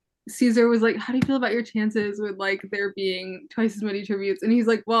 Caesar was like, "How do you feel about your chances with like there being twice as many tributes?" And he's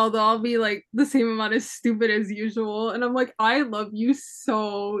like, "Well, they'll all be like the same amount as stupid as usual." And I'm like, "I love you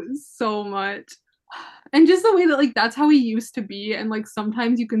so much." And just the way that like that's how he used to be, and like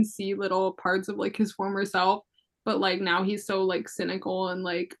sometimes you can see little parts of like his former self, but like now he's so like cynical and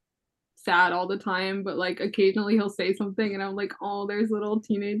like sad all the time, but like occasionally he'll say something and I'm like, oh, there's little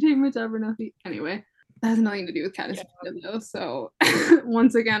teenage Hamish Abernathy. Anyway, that has nothing to do with Katniss though. So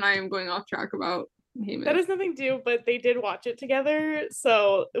once again, I am going off track about Hamish. That has nothing to do, but they did watch it together,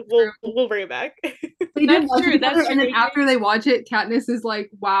 so we'll bring it back. They did watch it together, and then after they watch it, Katniss is like,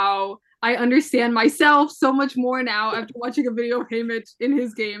 wow, I understand myself so much more now after watching a video of Hamish in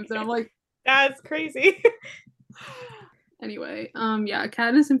his games. And I'm like, that's crazy. Anyway, yeah,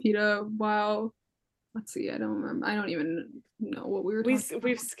 Katniss and Peeta, wow. Let's see, I don't remember. I don't even know what we were talking about.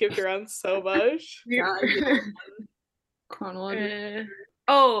 We've skipped around so much. Yeah, chronology.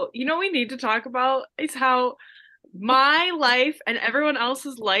 Oh, you know what we need to talk about is how my life and everyone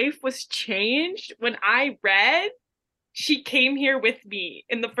else's life was changed when I read She Came Here With Me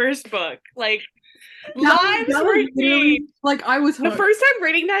in the first book. Like, lives were changed. Like, I was hooked. The first time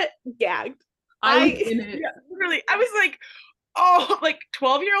reading that, gagged. I was in it. Yeah, literally, I was like, oh, like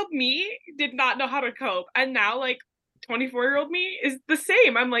 12-year-old me did not know how to cope. And now, like, 24-year-old me is the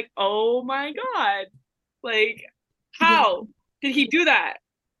same. I'm like, oh my God. Like, how did he do that?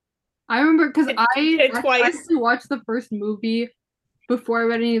 I remember because I twice watched the first movie before I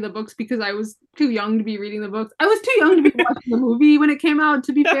read any of the books because I was too young to be reading the books. I was too young to be watching the movie when it came out,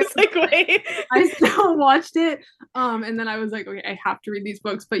 to be fair. Like, wait. I still watched it. And then I was like, okay, I have to read these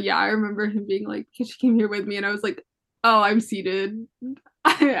books. But yeah, I remember him being like, She Came Here With Me. And I was like, oh, I'm seated.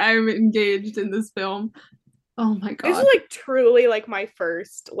 I'm engaged in this film. Oh my God. This is like truly like my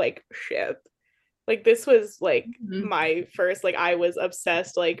first like ship. Like this was like my first, like I was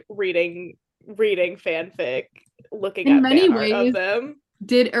obsessed, like reading fanfic, looking in at many fan ways art of them.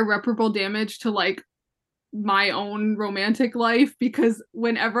 Did irreparable damage to like my own romantic life, because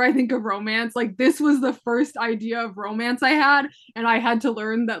whenever I think of romance, like this was the first idea of romance I had, and I had to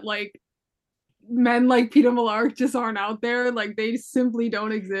learn that like men like Peeta Mellark just aren't out there. Like they simply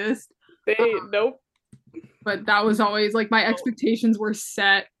don't exist. Nope. But that was always like my expectations were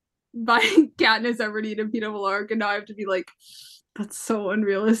set by Katniss Everdeen and Peeta Mellark, and now I have to be like, that's so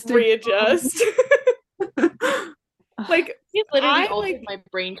unrealistic. Readjust. Like he's literally like my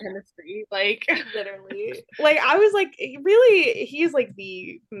brain chemistry, like literally. Like I was like, really, he's like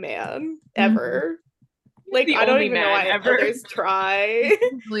the man ever. Like I don't even know why others try.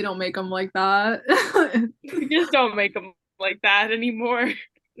 Really don't make them like that. You just don't make them like that anymore.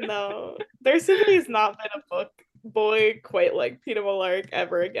 No, there simply has not been a book boy quite like Peeta Mellark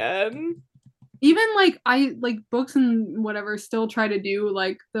ever again. Even like I like books and whatever still try to do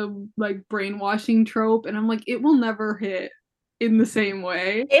like the like brainwashing trope, and I'm like, it will never hit in the same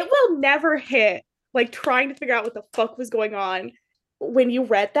way. It will never hit like trying to figure out what the fuck was going on when you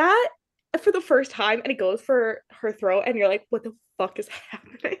read that for the first time and it goes for her throat and you're like, what the fuck is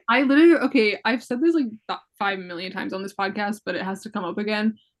happening? I literally, okay, I've said this like 5 million times on this podcast, but it has to come up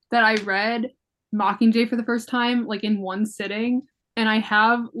again, that I read Mockingjay for the first time like in one sitting. And I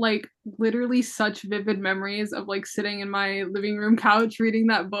have like literally such vivid memories of like sitting in my living room couch reading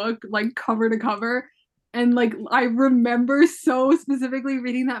that book like cover to cover. And like I remember so specifically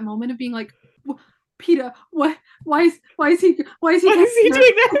reading that moment of being like, Peeta, what? Why is he doing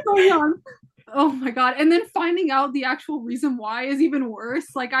that? So young. Oh my God. And then finding out the actual reason why is even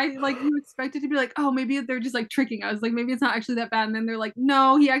worse. Like you expect it to be like, oh, maybe they're just like tricking us. Like maybe it's not actually that bad. And then they're like,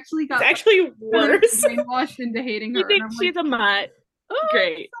 no, he actually got it's actually worse. Brainwashed into hating her. You think she's like, a mutt. Oh,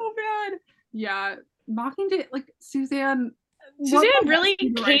 great. So bad. Yeah. Mockingjay, like Suzanne really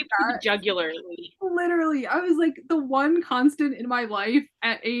came to the jugular. Literally. I was like, the one constant in my life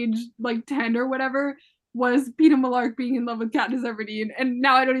at age like 10 or whatever was Peeta Mellark being in love with Katniss Everdeen, and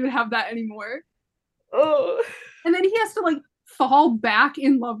now I don't even have that anymore. Oh. And then he has to like fall back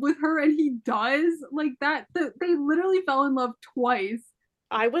in love with her, and he does like that. They literally fell in love twice.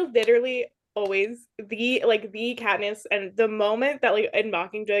 I will literally always the Katniss, and the moment that like in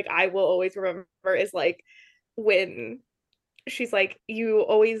Mockingjay, like, I will always remember is like when she's like, you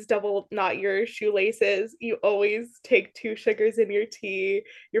always double knot your shoelaces, you always take 2 sugars in your tea,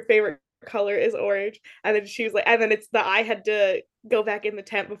 your favorite color is orange. And then she was like, and then it's the I had to go back in the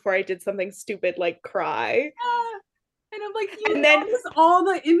tent before I did something stupid like cry. Yeah. And I'm like, you And then notice all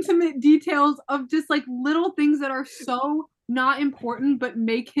the intimate details of just like little things that are so not important but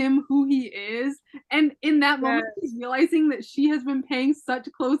make him who he is. And in that moment, he's realizing that she has been paying such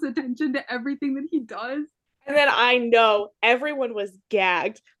close attention to everything that he does. And then I know everyone was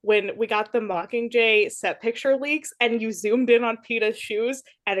gagged when we got the Mockingjay set picture leaks and you zoomed in on Peeta's shoes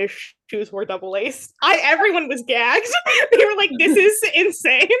and his shoes were double laced. Everyone was gagged. They were like, this is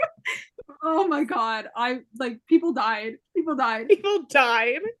insane. Oh my god. I like people died. People died. People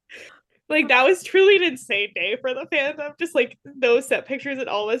died. Like that was truly an insane day for the fandom. Just like those set pictures and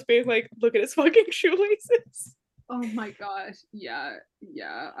all of us being like, look at his fucking shoelaces. Oh my gosh. Yeah.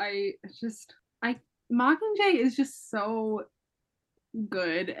 Yeah. I Mockingjay is just so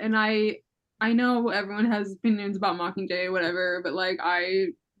good. And I know everyone has opinions about Mockingjay or whatever, but like I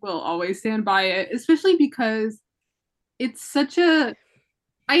will always stand by it, especially because it's such a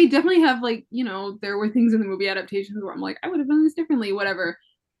I definitely have like, there were things in the movie adaptations where I'm like, I would have done this differently, whatever.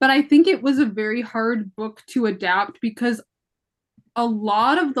 But I think it was a very hard book to adapt because a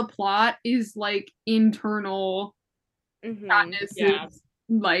lot of the plot is like internal Katniss' Yeah.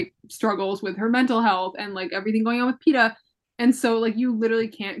 like struggles with her mental health and like everything going on with Peeta. And so like you literally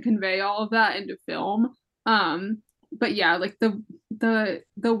can't convey all of that into film. But yeah, like the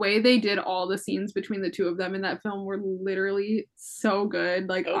way they did all the scenes between the two of them in that film were literally so good.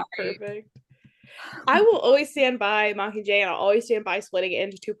 Like perfect. I will always stand by Mockingjay, and I'll always stand by splitting it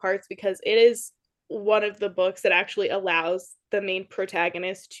into 2 parts because it is one of the books that actually allows the main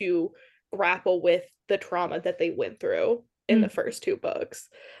protagonist to grapple with the trauma that they went through in the first 2 books.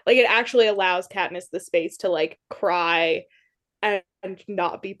 Like it actually allows Katniss the space to like cry and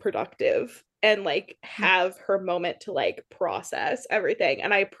not be productive and like have her moment to like process everything.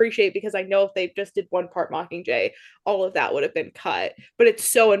 And I appreciate, because I know if they just did 1 part Mockingjay, all of that would have been cut. But it's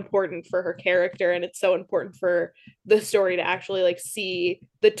so important for her character, and it's so important for the story to actually like see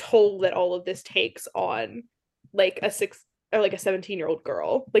the toll that all of this takes on like a 17-year-old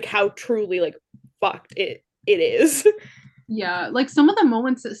girl, like how truly like fucked it is. Yeah, like some of the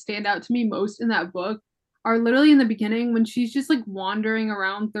moments that stand out to me most in that book are literally in the beginning when she's just like wandering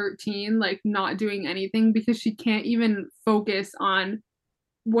around 13, like not doing anything because she can't even focus on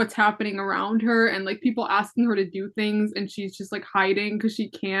what's happening around her, and like people asking her to do things and she's just like hiding because she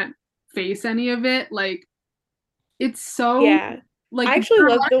can't face any of it. Like it's so like I actually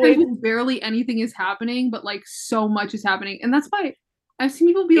love the way barely anything is happening, but like so much is happening. And that's why I've seen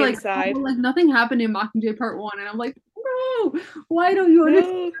people be like, oh, like nothing happened in Mockingjay Part 1, and I'm like, no, why don't you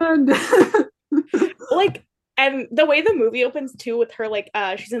understand? Like, and the way the movie opens too with her like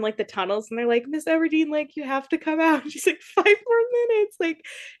she's in like the tunnels and they're like, Miss Everdeen, like you have to come out. She's like 5 more minutes. Like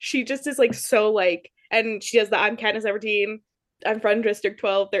she just is like so like, and she has the I'm Katniss Everdeen, I'm from District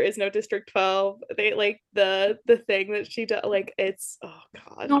 12, there is no District 12. They like the thing that she does, like it's oh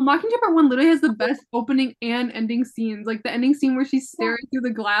god. No, Mockingjay Part 1 literally has the best opening and ending scenes. Like the ending scene where she's staring through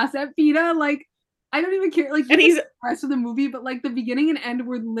the glass at Peeta, like I don't even care. Like, and he's the rest of the movie, but like the beginning and end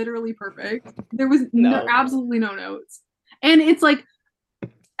were literally perfect. There was absolutely no notes, and it's like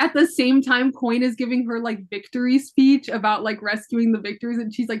at the same time, Coin is giving her like victory speech about like rescuing the victors,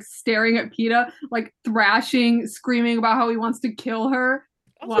 and she's like staring at Peeta, like thrashing, screaming about how he wants to kill her.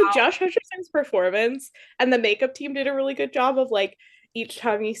 Also, wow. Josh Hutcherson's performance and the makeup team did a really good job of like each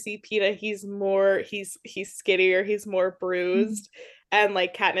time you see Peeta, he's skinnier, he's more bruised. And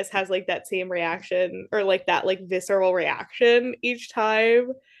like Katniss has like that same reaction, or like that like visceral reaction each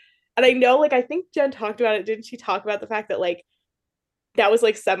time. And I know, like I think Jen talked about it. Didn't she talk about the fact that like that was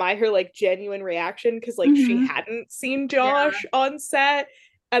like semi her like genuine reaction because like she hadn't seen Josh on set,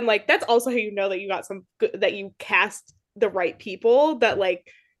 and like that's also how you know that you got that you cast the right people, that like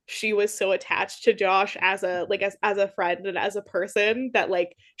she was so attached to Josh as a like as a friend and as a person that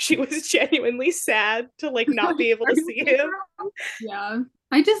like she was genuinely sad to like not be able to see him. Yeah,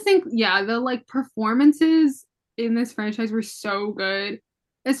 I just think the like performances in this franchise were so good,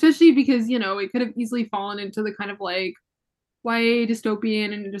 especially because it could have easily fallen into the kind of like YA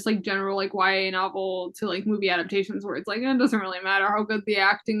dystopian and just like general like YA novel to like movie adaptations where it's like it doesn't really matter how good the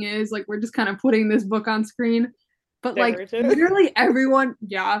acting is, like we're just kind of putting this book on screen. But like literally everyone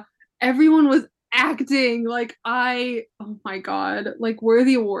was acting. Like oh my God. Like where are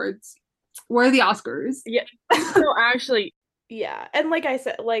the awards? Where are the Oscars? Yeah. No, actually, Yeah, and like I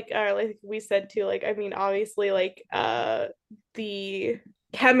said, like we said too, like I mean, obviously, like the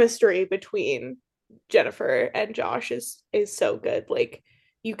chemistry between Jennifer and Josh is so good. Like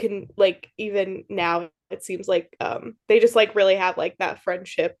you can like even now it seems like they just like really have like that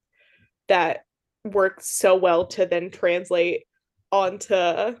friendship that works so well to then translate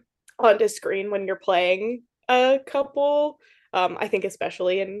onto screen when you're playing a couple. I think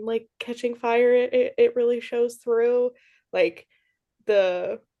especially in like Catching Fire, it really shows through. Like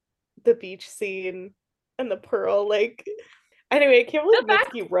the beach scene and the pearl. Like anyway, I can't believe the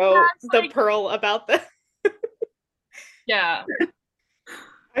fact Mitski wrote that's, the like, pearl about the yeah,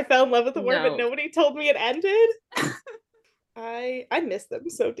 I fell in love with the word, but no. nobody told me it ended. I miss them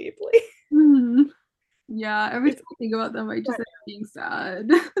so deeply. Hmm. Yeah, every It's time I think about them, I just end up being sad.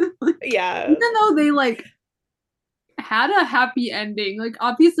 yeah, Even though they like had a happy ending, like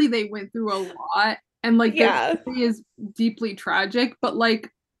obviously they went through a lot and like their yeah, story is deeply tragic, but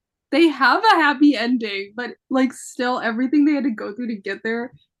like they have a happy ending, but like still everything they had to go through to get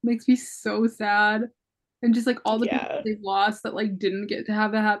there makes me so sad. And just like all the people yeah, they've lost that like didn't get to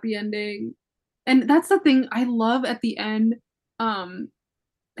have a happy ending. And that's the thing I love at the end, um,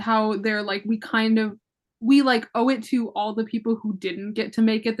 how they're like we like owe it to all the people who didn't get to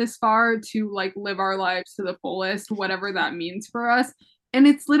make it this far to like live our lives to the fullest, whatever that means for us. And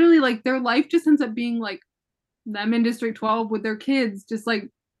it's literally like their life just ends up being like them in District 12 with their kids, just like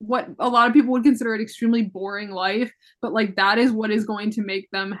what a lot of people would consider an extremely boring life, but like that is what is going to make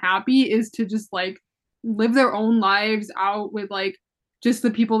them happy is to just like live their own lives out with like just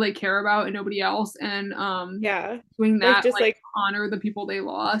the people they care about and nobody else, and yeah. doing Like that just like honor the people they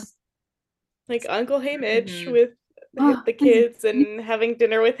lost. like Uncle Hamish Mhm. with Oh, the kids and having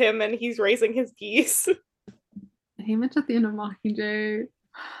dinner with him and he's raising his geese. Haymitch at the end of Mockingjay.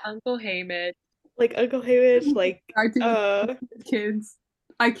 Uncle Hamish. Like Uncle Hamish, like Acting with uh kids.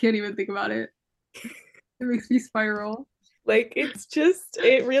 I can't even think about it. It makes me spiral. like it's just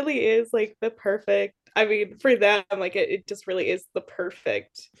it really is like the perfect, I mean for them like it just really is the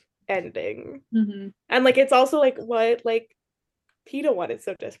perfect ending. Mm-hmm. And like it's also like what like Peeta wanted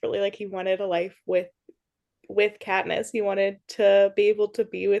so desperately, like he wanted a life with Katniss. He wanted to be able to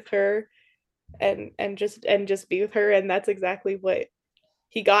be with her and just be with her, and that's exactly what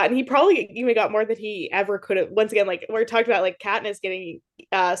he got. And he probably even got more than he ever could have. Once again, like we're talking about like Katniss getting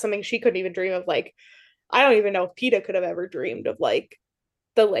something she couldn't even dream of. Like I don't even know if Peeta could have ever dreamed of like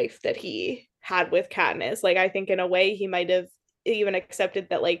the life that he had with Katniss. Like I think in a way he might have even accepted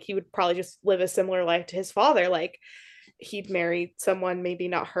that like he would probably just live a similar life to his father. Like he'd marry someone, maybe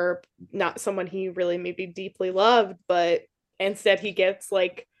not her, not someone he really maybe deeply loved, but instead he gets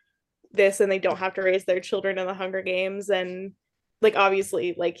like this and they don't have to raise their children in the Hunger Games. And like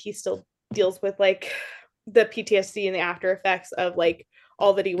obviously like he still deals with like the PTSD and the after effects of like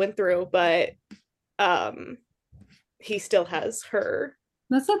all that he went through, but um he still has her.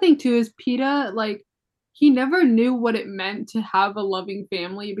 That's the thing too, is Peeta, like, he never knew what it meant to have a loving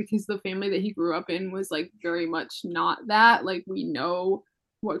family because the family that he grew up in was like very much not that. Like we know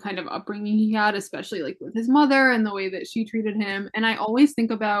what kind of upbringing he had, especially like with his mother and the way that she treated him. And I always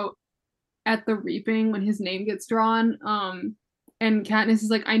think about at the reaping when his name gets drawn, and Katniss is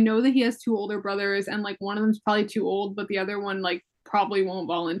like, I know that he has two older brothers and like one of them's probably too old, but the other one like probably won't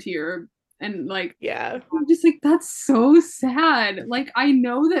volunteer. And like Yeah, I'm just like, that's so sad. Like, I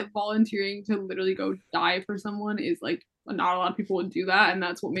know that volunteering to literally go die for someone is like not a lot of people would do that, and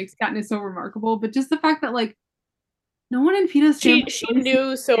that's what makes Katniss so remarkable. But just the fact that like no one in Peeta's family she really seems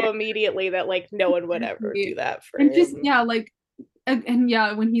knew so immediately that like no one would ever do that for and just him. yeah, like and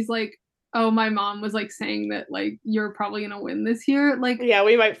yeah, when he's like, oh, my mom was like saying that like you're probably gonna win this year, like Yeah,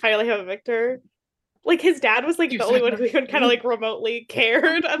 we might finally have a victor. Like his dad was like You the only said one who even kind of like remotely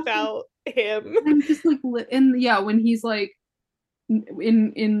cared about him. I'm just like and yeah, when he's like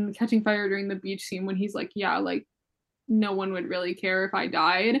in Catching Fire during the beach scene when he's like, yeah, like no one would really care if I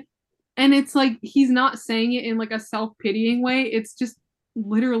died. And it's like he's not saying it in like a self-pitying way. It's just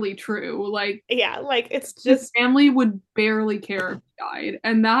literally true. Like Yeah, like it's his just family would barely care if he died.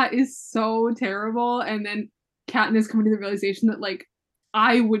 And that is so terrible. And then Katniss coming to the realization that like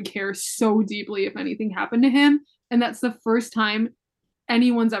I would care so deeply if anything happened to him. And that's the first time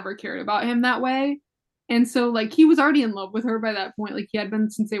anyone's ever cared about him that way. And so like he was already in love with her by that point. Like he had been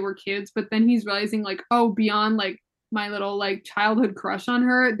since they were kids, but then he's realizing like, oh, beyond like my little like childhood crush on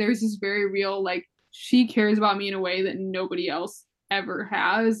her, there's this very real like she cares about me in a way that nobody else ever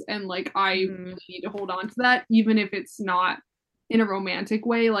has. And like I mm-hmm. really need to hold on to that, even if it's not in a romantic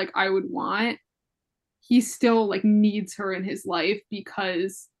way like I would want. he still like needs her in his life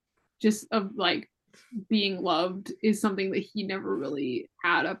because just of like being loved is something that he never really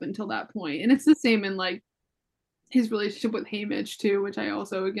had up until that point. And it's the same in like his relationship with Haymitch too, which I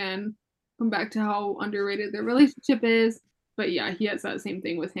also again come back to how underrated their relationship is. But yeah, he has that same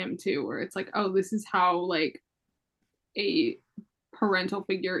thing with him too, where it's like, oh, this is how like a parental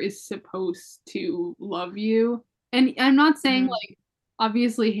figure is supposed to love you. And I'm not saying like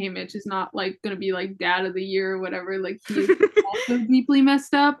obviously Haymitch is not like gonna be like dad of the year or whatever, like he is also deeply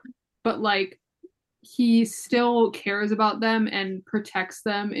messed up, but like he still cares about them and protects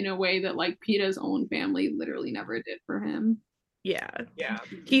them in a way that like Peta's own family literally never did for him. Yeah.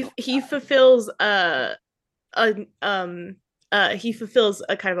 He fulfills he fulfills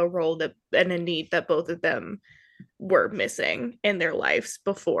a kind of a role that and a need that both of them were missing in their lives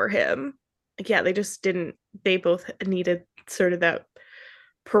before him. Yeah, they both needed sort of that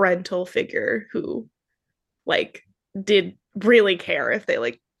parental figure who like did really care if they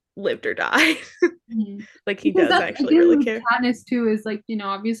like lived or died. Like he does actually really care. Katniss too is like,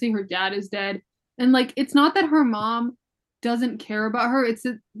 obviously her dad is dead, and like it's not that her mom doesn't care about her, it's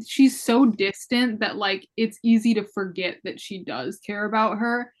that she's so distant that like it's easy to forget that she does care about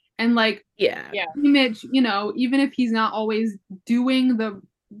her. And like Mitch, even if he's not always doing the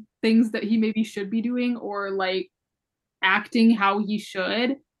things that he maybe should be doing or like acting how he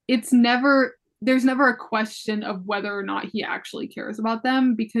should, there's never a question of whether or not he actually cares about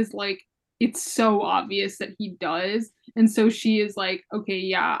them, because like it's so obvious that he does. And so she is like, okay,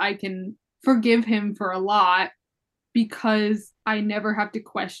 yeah, I can forgive him for a lot because I never have to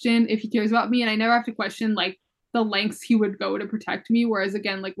question if he cares about me, and I never have to question like the lengths he would go to protect me. Whereas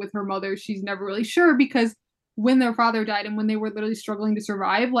again, like with her mother, she's never really sure, because when their father died and when they were literally struggling to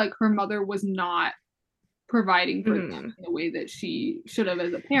survive, like her mother was not providing for them in the way that she should have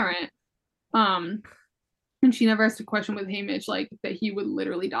as a parent. And she never has to question with Haymitch like that he would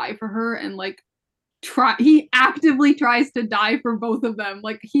literally die for her, and like he actively tries to die for both of them.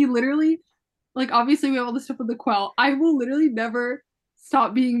 Like he literally, like obviously we have all this stuff with the Quell. I will literally never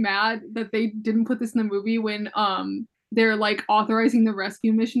stop being mad that they didn't put this in the movie when they're like authorizing the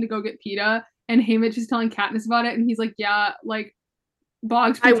rescue mission to go get Peeta, and Haymitch is telling Katniss about it, and he's like, yeah, like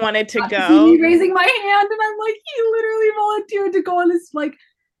Boggs, I wanted to go. See me raising my hand, and I'm like, he literally volunteered to go on this like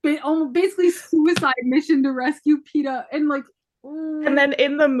basically suicide mission to rescue Peeta, and like. And then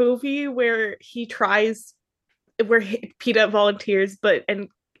in the movie where Peeta volunteers, and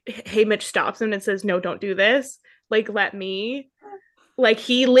Haymitch stops him and says, "No, don't do this. Like, let me." Like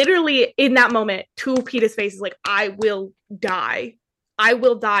he literally in that moment to Peeta's face is like, "I will die. I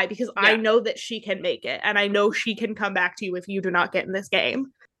will die because I know that she can make it, and I know she can come back to you if you do not get in this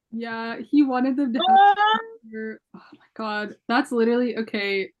game." Yeah, he wanted them to have oh my god. That's literally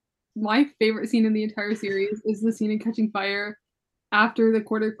okay. My favorite scene in the entire series is the scene in Catching Fire after the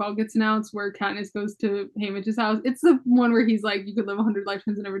Quarter Quell gets announced, where Katniss goes to Haymitch's house. It's the one where he's like, you could live 100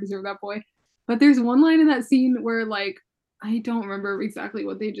 lifetimes and never deserve that boy. But there's one line in that scene where like, I don't remember exactly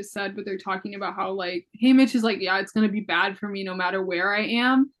what they just said, but they're talking about how like Haymitch is like, yeah, it's gonna be bad for me no matter where I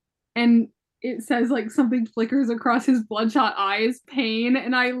am. And it says like something flickers across his bloodshot eyes, pain.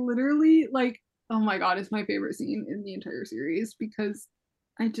 And I literally like, oh my god, it's my favorite scene in the entire series because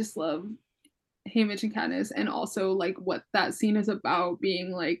I just love Haymitch and Katniss, and also like what that scene is about,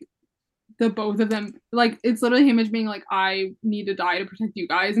 being like the both of them, like it's literally Haymitch being like, I need to die to protect you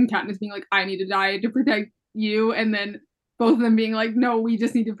guys, and Katniss being like, I need to die to protect you, and then both of them being like, no, we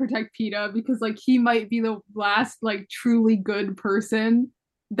just need to protect Peeta because like he might be the last like truly good person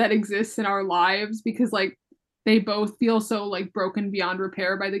that exists in our lives, because like they both feel so like broken beyond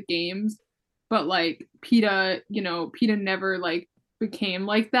repair by the games, but like Peeta never like became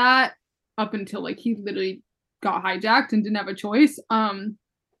like that up until like he literally got hijacked and didn't have a choice.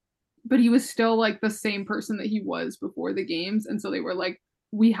 But he was still like the same person that he was before the games, and so they were like,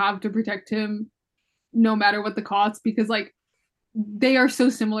 we have to protect him no matter what the cost, because like they are so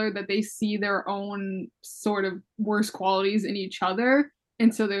similar that they see their own sort of worst qualities in each other,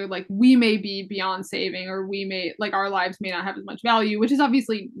 and so they're like, we may be beyond saving, or we may like our lives may not have as much value, which is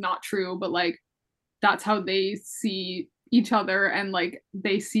obviously not true, but like that's how they see each other, and like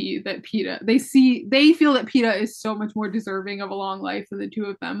they see that they feel that Peeta is so much more deserving of a long life than the two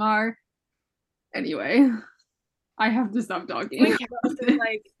of them are. Anyway, I have to stop talking.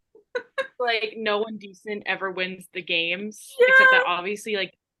 Like no one decent ever wins the games, except that obviously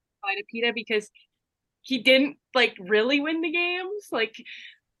like Peeta, because he didn't like really win the games, like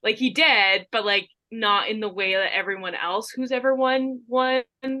he did, but like not in the way that everyone else who's ever won, like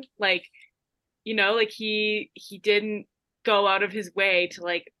like he didn't go out of his way to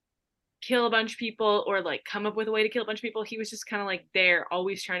like kill a bunch of people or like come up with a way to kill a bunch of people. He was just kind of like there,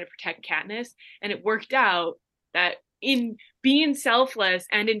 always trying to protect Katniss. And it worked out that in being selfless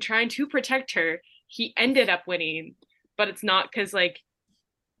and in trying to protect her, he ended up winning. But it's not because like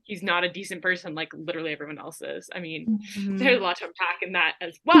he's not a decent person like literally everyone else is. I mean, there's a lot to unpack in that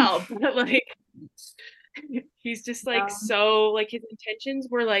as well. But like he's just like so like his intentions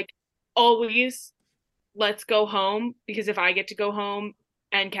were like always let's go home, because if I get to go home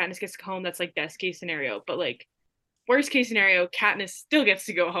and Katniss gets to go home, that's like best case scenario. But like worst case scenario, Katniss still gets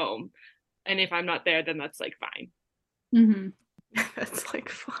to go home. And if I'm not there, then that's like fine. Mm-hmm. That's like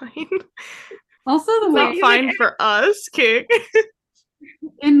fine. Also, the It's way not fine like, for us, King.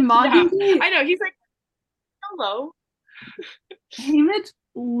 in Mockingjay, I know, he's like, hello. Haymitch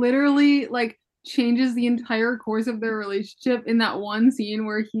literally like changes the entire course of their relationship in that one scene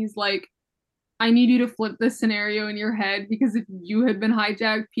where he's like, I need you to flip this scenario in your head, because if you had been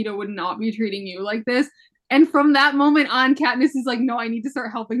hijacked, Peeta would not be treating you like this. And from that moment on, Katniss is like, no, I need to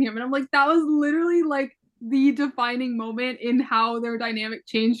start helping him. And I'm like, that was literally like the defining moment in how their dynamic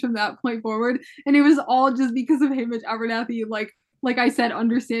changed from that point forward. And it was all just because of Haymitch Abernathy, like I said,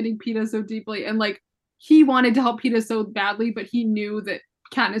 understanding Peeta so deeply. And like he wanted to help Peeta so badly, but he knew that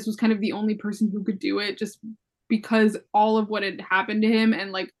Katniss was kind of the only person who could do it, just because all of what had happened to him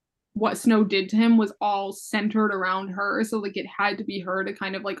and like what Snow did to him was all centered around her. So like it had to be her to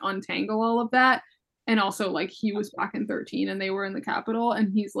kind of like untangle all of that. And also like he was back in 13 and they were in the Capitol,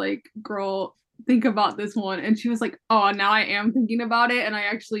 and he's like, girl, think about this one. And she was like, oh, now I am thinking about it, and I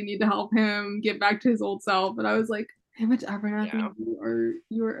actually need to help him get back to his old self. And I was like, how much Abernathy,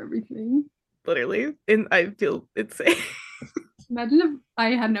 you are everything. Literally. And I feel insane. Imagine if I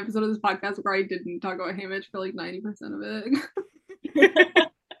had an episode of this podcast where I didn't talk about Haymitch for like 90% of it.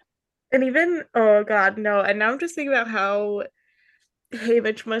 And even, oh god, no. And now I'm just thinking about how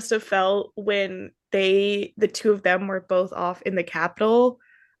Haymitch must have felt when the two of them were both off in the Capitol,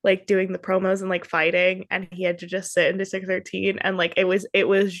 like doing the promos and like fighting, and he had to just sit in District 13, and like it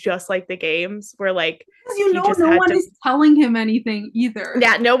was just like the games where like because no one is telling him anything either.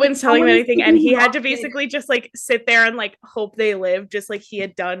 Yeah, no one's telling him anything, and he had to basically just like sit there and like hope they live, just like he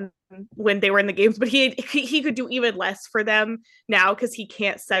had done when they were in the games. But he could do even less for them now because he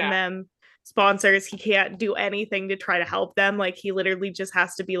can't send them sponsors. He can't do anything to try to help them. Like he literally just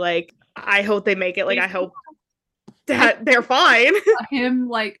has to be like, I hope they make it. Like I hope that they're fine. Him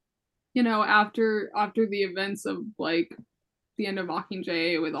like, you know, after the events of like the end of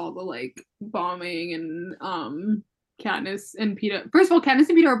Mockingjay with all the like bombing and Katniss and Peeta. First of all, Katniss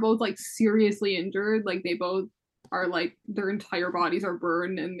and Peeta are both like seriously injured. Like they both are like their entire bodies are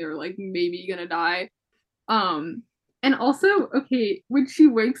burned and they're like maybe gonna die. And also, okay, when she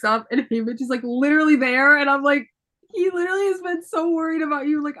wakes up and Haymitch is like literally there, and I'm like, he literally has been so worried about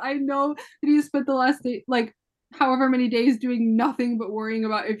you. Like I know that he spent the last day, like however many days, doing nothing but worrying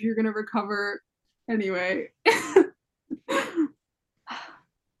about if you're gonna recover. Anyway.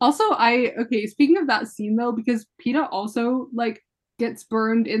 Also, speaking of that scene though, because Peeta also like gets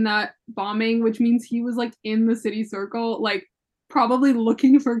burned in that bombing, which means he was like in the city circle, like probably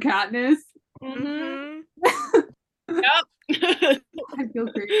looking for Katniss. Mm-hmm. Yep. I feel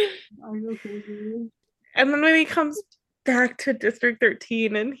crazy. And then when he comes back to District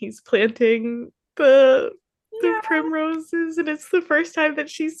 13 and he's planting the primroses, and it's the first time that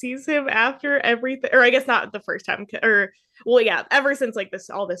she sees him after everything, or I guess not the first time, or well, yeah, ever since like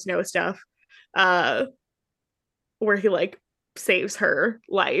all this Snow stuff, where he like saves her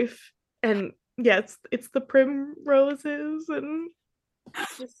life, and yeah, it's the primroses, and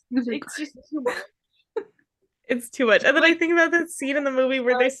it's just too much. It's too much. And then I think about that scene in the movie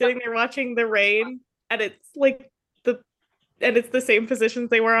where they're sitting there watching the rain, and it's like it's the same positions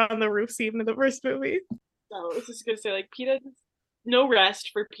they were on the roof scene in the first movie. So I was just gonna say, like, Peeta, no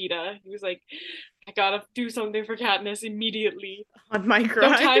rest for Peeta. He was like, I gotta do something for Katniss immediately. On my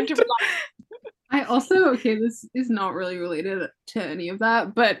grind. No time to relax. I also, this is not really related to any of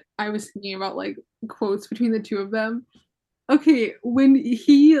that, but I was thinking about like quotes between the two of them. Okay, when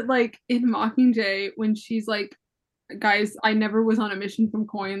he like in Mockingjay, when she's like, guys, I never was on a mission from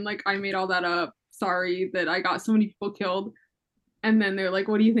Coin, like I made all that up. Sorry that I got so many people killed. And then they're like,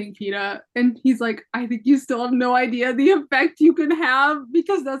 what do you think, Peeta? And he's like, I think you still have no idea the effect you can have,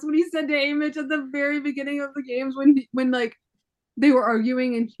 because that's what he said to Haymitch at the very beginning of the games when like they were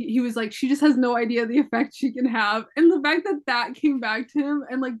arguing, and he was like, she just has no idea the effect she can have. And the fact that came back to him,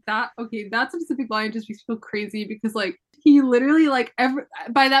 and like that specific line just makes me feel crazy, because like he literally like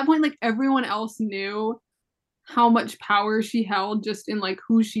by that point like everyone else knew how much power she held just in like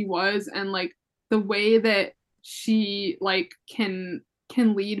who she was, and like the way that she like can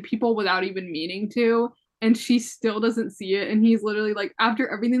can lead people without even meaning to, and she still doesn't see it. And he's literally like, after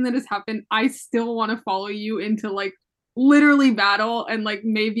everything that has happened, I still want to follow you into like literally battle and like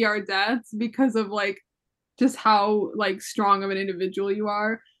maybe our deaths because of like just how like strong of an individual you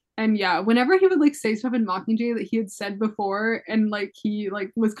are. And yeah, whenever he would like say stuff in Mockingjay that he had said before and like he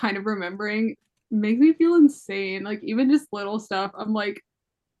like was kind of remembering, makes me feel insane. Like even just little stuff, I'm like,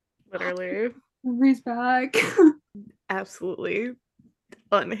 Literally. he's back. Absolutely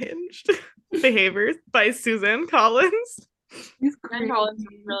unhinged behaviors by Susan Collins. He's Susan Collins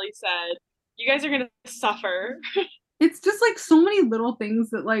really said, "You guys are gonna suffer." It's just like so many little things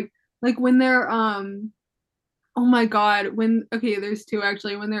that like when they're oh my god, when okay, there's two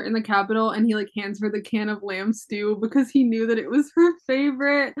actually, when they're in the Capitol and he like hands her the can of lamb stew because he knew that it was her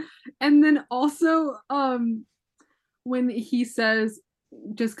favorite. And then also when he says,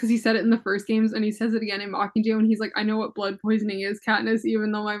 just because he said it in the first games and he says it again in Mockingjay when he's like, I know what blood poisoning is, Katniss,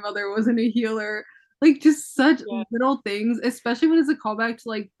 even though my mother wasn't a healer. Like just such little things, especially when it's a callback to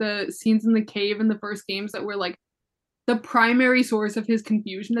like the scenes in the cave in the first games that were like the primary source of his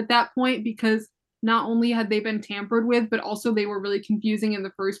confusion at that point, because not only had they been tampered with, but also they were really confusing in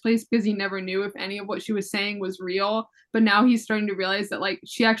the first place because he never knew if any of what she was saying was real. But now he's starting to realize that like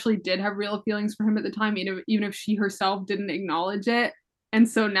she actually did have real feelings for him at the time, even if she herself didn't acknowledge it. And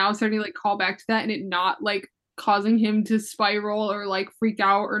so now starting to like call back to that and it not like causing him to spiral or like freak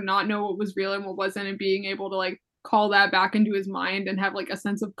out or not know what was real and what wasn't, and being able to like call that back into his mind and have like a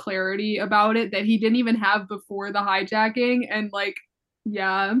sense of clarity about it that he didn't even have before the hijacking. And like,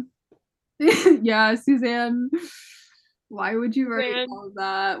 yeah. Yeah, Suzanne, why would you write all of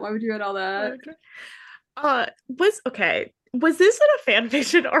that? Why would you write all that? Was this in a fan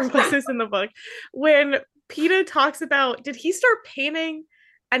fiction or was this in the book? When Peeta talks about, did he start painting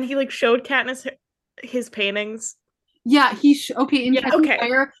and he like showed Katniss his paintings? Yeah, in Catching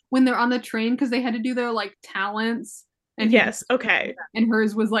Fire when they're on the train because they had to do their like talents. And and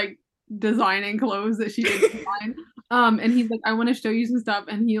hers was like designing clothes that she didn't design. And he's like, I want to show you some stuff,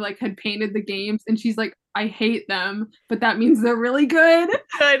 and he like had painted the games, and she's like, I hate them, but that means they're really good.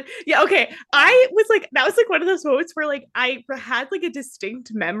 Yeah, okay. I was like, that was like one of those moments where like I had like a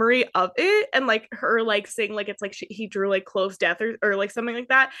distinct memory of it, and like her like saying like it's like he drew like Clove's death or like something like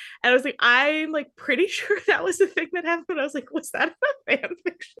that. And I was like, I'm like pretty sure that was the thing that happened. I was like, was that a fan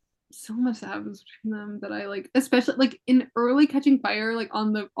fiction? So much happens between them that I like, especially like in early Catching Fire, like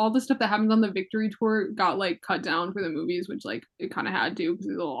on the all the stuff that happens on the Victory Tour got like cut down for the movies, which like it kind of had to because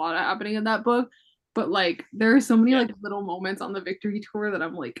there's a lot happening in that book. But like there are so many like little moments on the Victory Tour that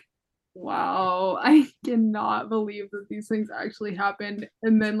I'm like, wow, I cannot believe that these things actually happened.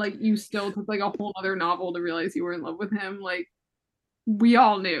 And then like you still took like a whole other novel to realize you were in love with him. Like we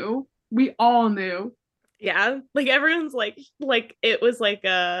all knew. Yeah, like everyone's like it was like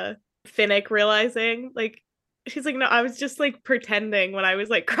a Finnick realizing like she's like, no, I was just like pretending when I was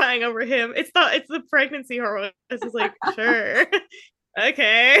like crying over him. It's the pregnancy hormone. It's just like, sure.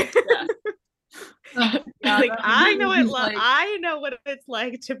 Okay. Like I know it like, I know what it's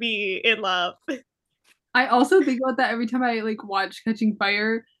like to be in love. I also think about that every time I like watch Catching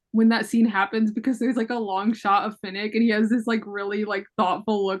Fire when that scene happens, because there's like a long shot of Finnick and he has this like really like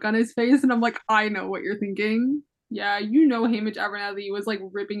thoughtful look on his face, and I'm like, I know what you're thinking. Yeah, you know, Haymitch Abernathy was like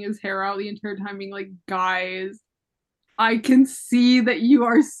ripping his hair out the entire time, being like, guys, I can see that you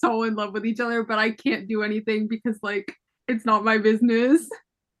are so in love with each other, but I can't do anything because like it's not my business.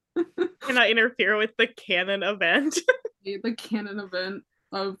 Cannot interfere with the canon event. The canon event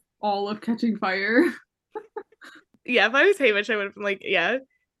of all of Catching Fire. Yeah, if I was Haymitch, I would have been like, yeah.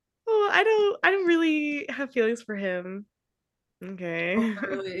 Oh, I don't really have feelings for him. Okay. Oh,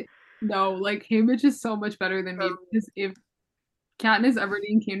 really? No, like Haymitch is so much better than me, because if Katniss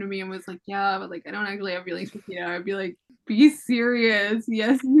Everdeen came to me and was like, yeah, but like I don't actually have feelings for Peeta, I'd be like, be serious.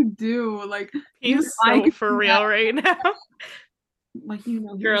 Yes, you do. Like he's so for real right now. Like, you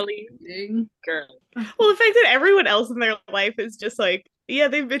know, girly girl. Well, the fact that everyone else in their life is just like, yeah,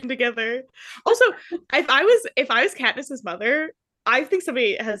 they've been together. Also, if I was Katniss's mother, I think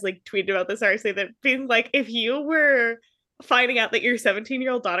somebody has like tweeted about this, or say that being like, if you were finding out that your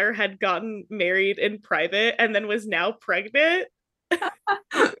 17-year-old daughter had gotten married in private and then was now pregnant. Well,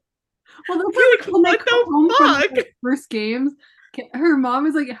 that's like when they come home from the first games, her mom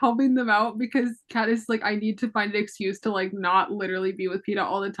is like helping them out because Kat is like, I need to find an excuse to like not literally be with Peeta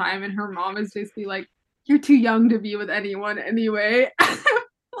all the time, and her mom is basically like, you're too young to be with anyone anyway.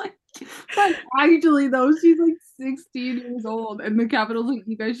 Like, but actually though, she's like 16 years old, and the Capitol's like,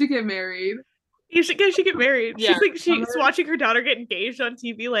 you guys should get married. You guys should get married. Yeah. She's watching her daughter get engaged on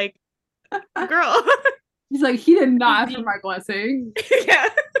TV, like, girl. He's like, he did not ask for my blessing. Yeah.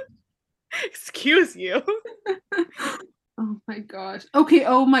 Excuse you. Oh my gosh. Okay,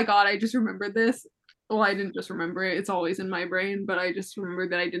 oh my god, I just remembered this. Well, I didn't just remember it. It's always in my brain, but I just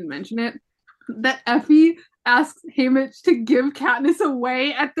remembered that I didn't mention it. That Effie asks Haymitch to give Katniss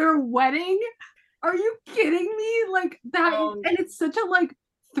away at their wedding. Are you kidding me? Like that, and it's such a like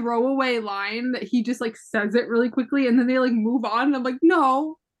throwaway line that he just like says it really quickly and then they like move on. And I'm like,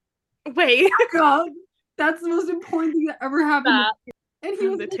 no, wait. God, that's the most important thing that ever happened. And he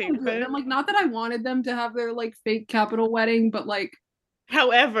was the like, tape. I'm like, not that I wanted them to have their like fake capital wedding, but like,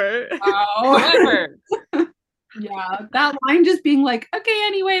 however, yeah, that line just being like, okay,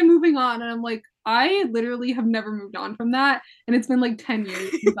 anyway, moving on, and I'm like, I literally have never moved on from that, and it's been like 10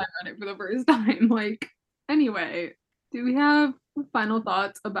 years since I read it for the first time. Like, anyway, do we have final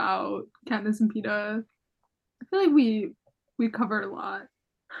thoughts about Katniss and Peeta? I feel like we covered a lot.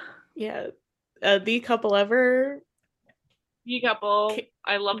 Yeah, the couple ever. The couple.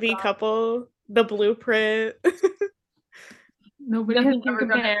 I love the couple. The blueprint. Nobody nothing has can ever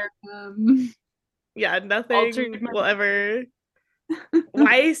compare. Yeah, nothing will ever.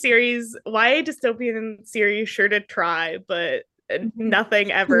 YA dystopian series sure to try, but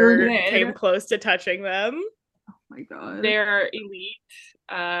nothing ever came close to touching them. Oh my god. They're elite.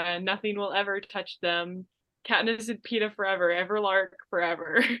 Nothing will ever touch them. Katniss and Peeta forever. Everlark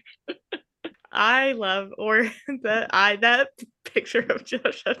forever. I love that picture of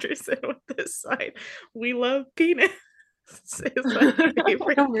Josh Hutcherson with this sign. We love penis. Is my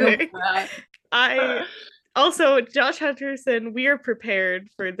favorite thing. I also Josh Hutcherson. We are prepared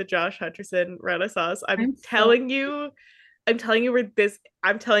for the Josh Hutcherson Renaissance. I'm telling you, Rep or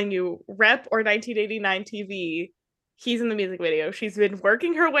 1989 TV. He's in the music video. She's been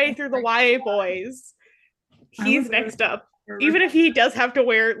working her way through the YA boys. He's next up. Even if he does have to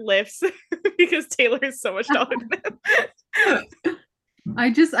wear lifts because Taylor is so much taller than him.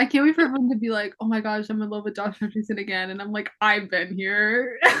 I can't wait for everyone to be like, oh my gosh, I'm in love with Josh Hutcherson again. And I'm like, I've been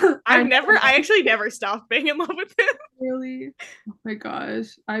here. I actually never stopped being in love with him. Really? Oh my gosh.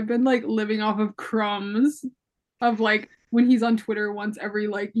 I've been like living off of crumbs of like when he's on Twitter once every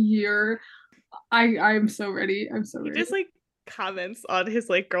like year. I'm so ready. I'm so ready. He just like comments on his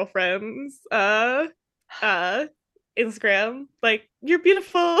like girlfriend's Instagram, like, you're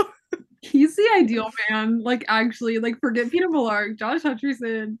beautiful. He's the ideal man. Like, actually, like, forget Peeta Mellark, Josh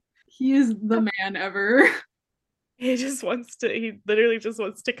Hutcherson. He is the man ever. He literally just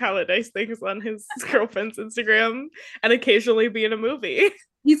wants to comment nice things on his girlfriend's Instagram and occasionally be in a movie.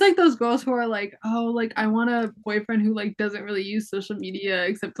 He's like those girls who are like, oh, like, I want a boyfriend who like doesn't really use social media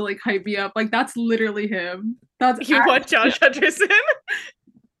except to like hype me up. Like, that's literally him. You want Josh Hutcherson?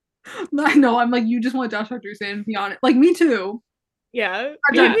 I know, I'm like, you just want Josh Hutcherson, be honest. Like, me too. Yeah.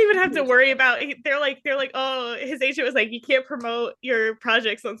 You didn't even have to worry about they're like, oh, his agent was like, you can't promote your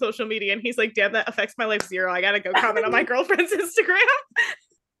projects on social media. And he's like, damn, that affects my life zero. I gotta go comment on my girlfriend's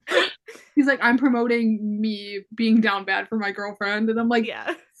Instagram. He's like, I'm promoting me being down bad for my girlfriend. And I'm like,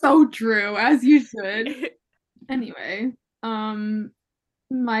 yeah, so true, as you should. Anyway,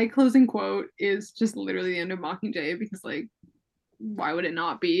 my closing quote is just literally the end of Mockingjay because like, why would it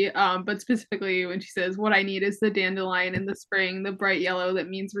not be? But specifically when she says, what I need is the dandelion in the spring, the bright yellow that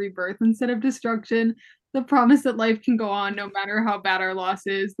means rebirth instead of destruction, the promise that life can go on no matter how bad our loss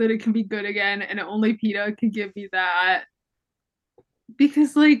is, that it can be good again, and only Peeta can give me that.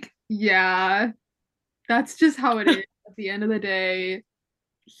 Because like, yeah, that's just how it is. At the end of the day,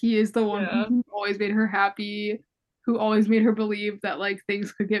 he is the one who always made her happy, who always made her believe that like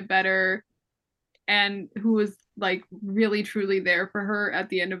things could get better, and who was like really truly there for her at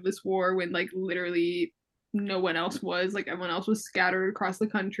the end of this war when like literally no one else was. Like everyone else was scattered across the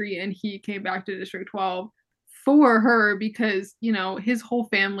country, and he came back to District 12 for her because, you know, his whole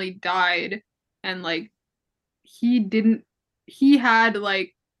family died, and like he had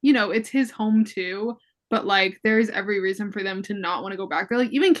like, you know, it's his home too, but like there's every reason for them to not want to go back there.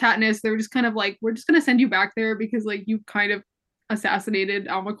 Like even Katniss, they're just kind of like, we're just gonna send you back there because like you kind of assassinated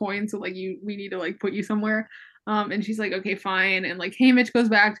Alma Coin, so like we need to like put you somewhere. And she's like, okay, fine. And like Haymitch goes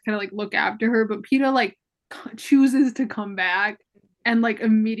back to kind of like look after her, but Peeta like chooses to come back and like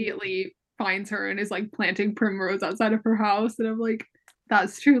immediately finds her and is like planting primrose outside of her house. And I'm like,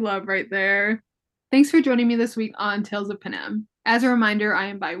 that's true love right there. Thanks for joining me this week on Tales of Panem. As a reminder, I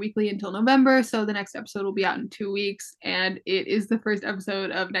am bi-weekly until November, so the next episode will be out in 2 weeks, and it is the first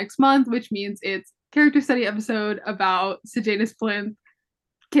episode of next month, which means it's character study episode about Sejanus Plinth.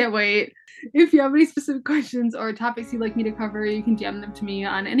 Can't wait. If you have any specific questions or topics you'd like me to cover, you can DM them to me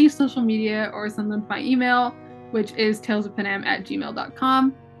on any social media or send them to my email, which is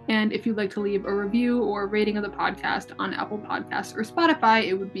talesofpanem@gmail.com. And if you'd like to leave a review or rating of the podcast on Apple Podcasts or Spotify,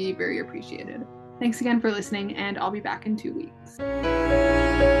 it would be very appreciated. Thanks again for listening, and I'll be back in 2 weeks.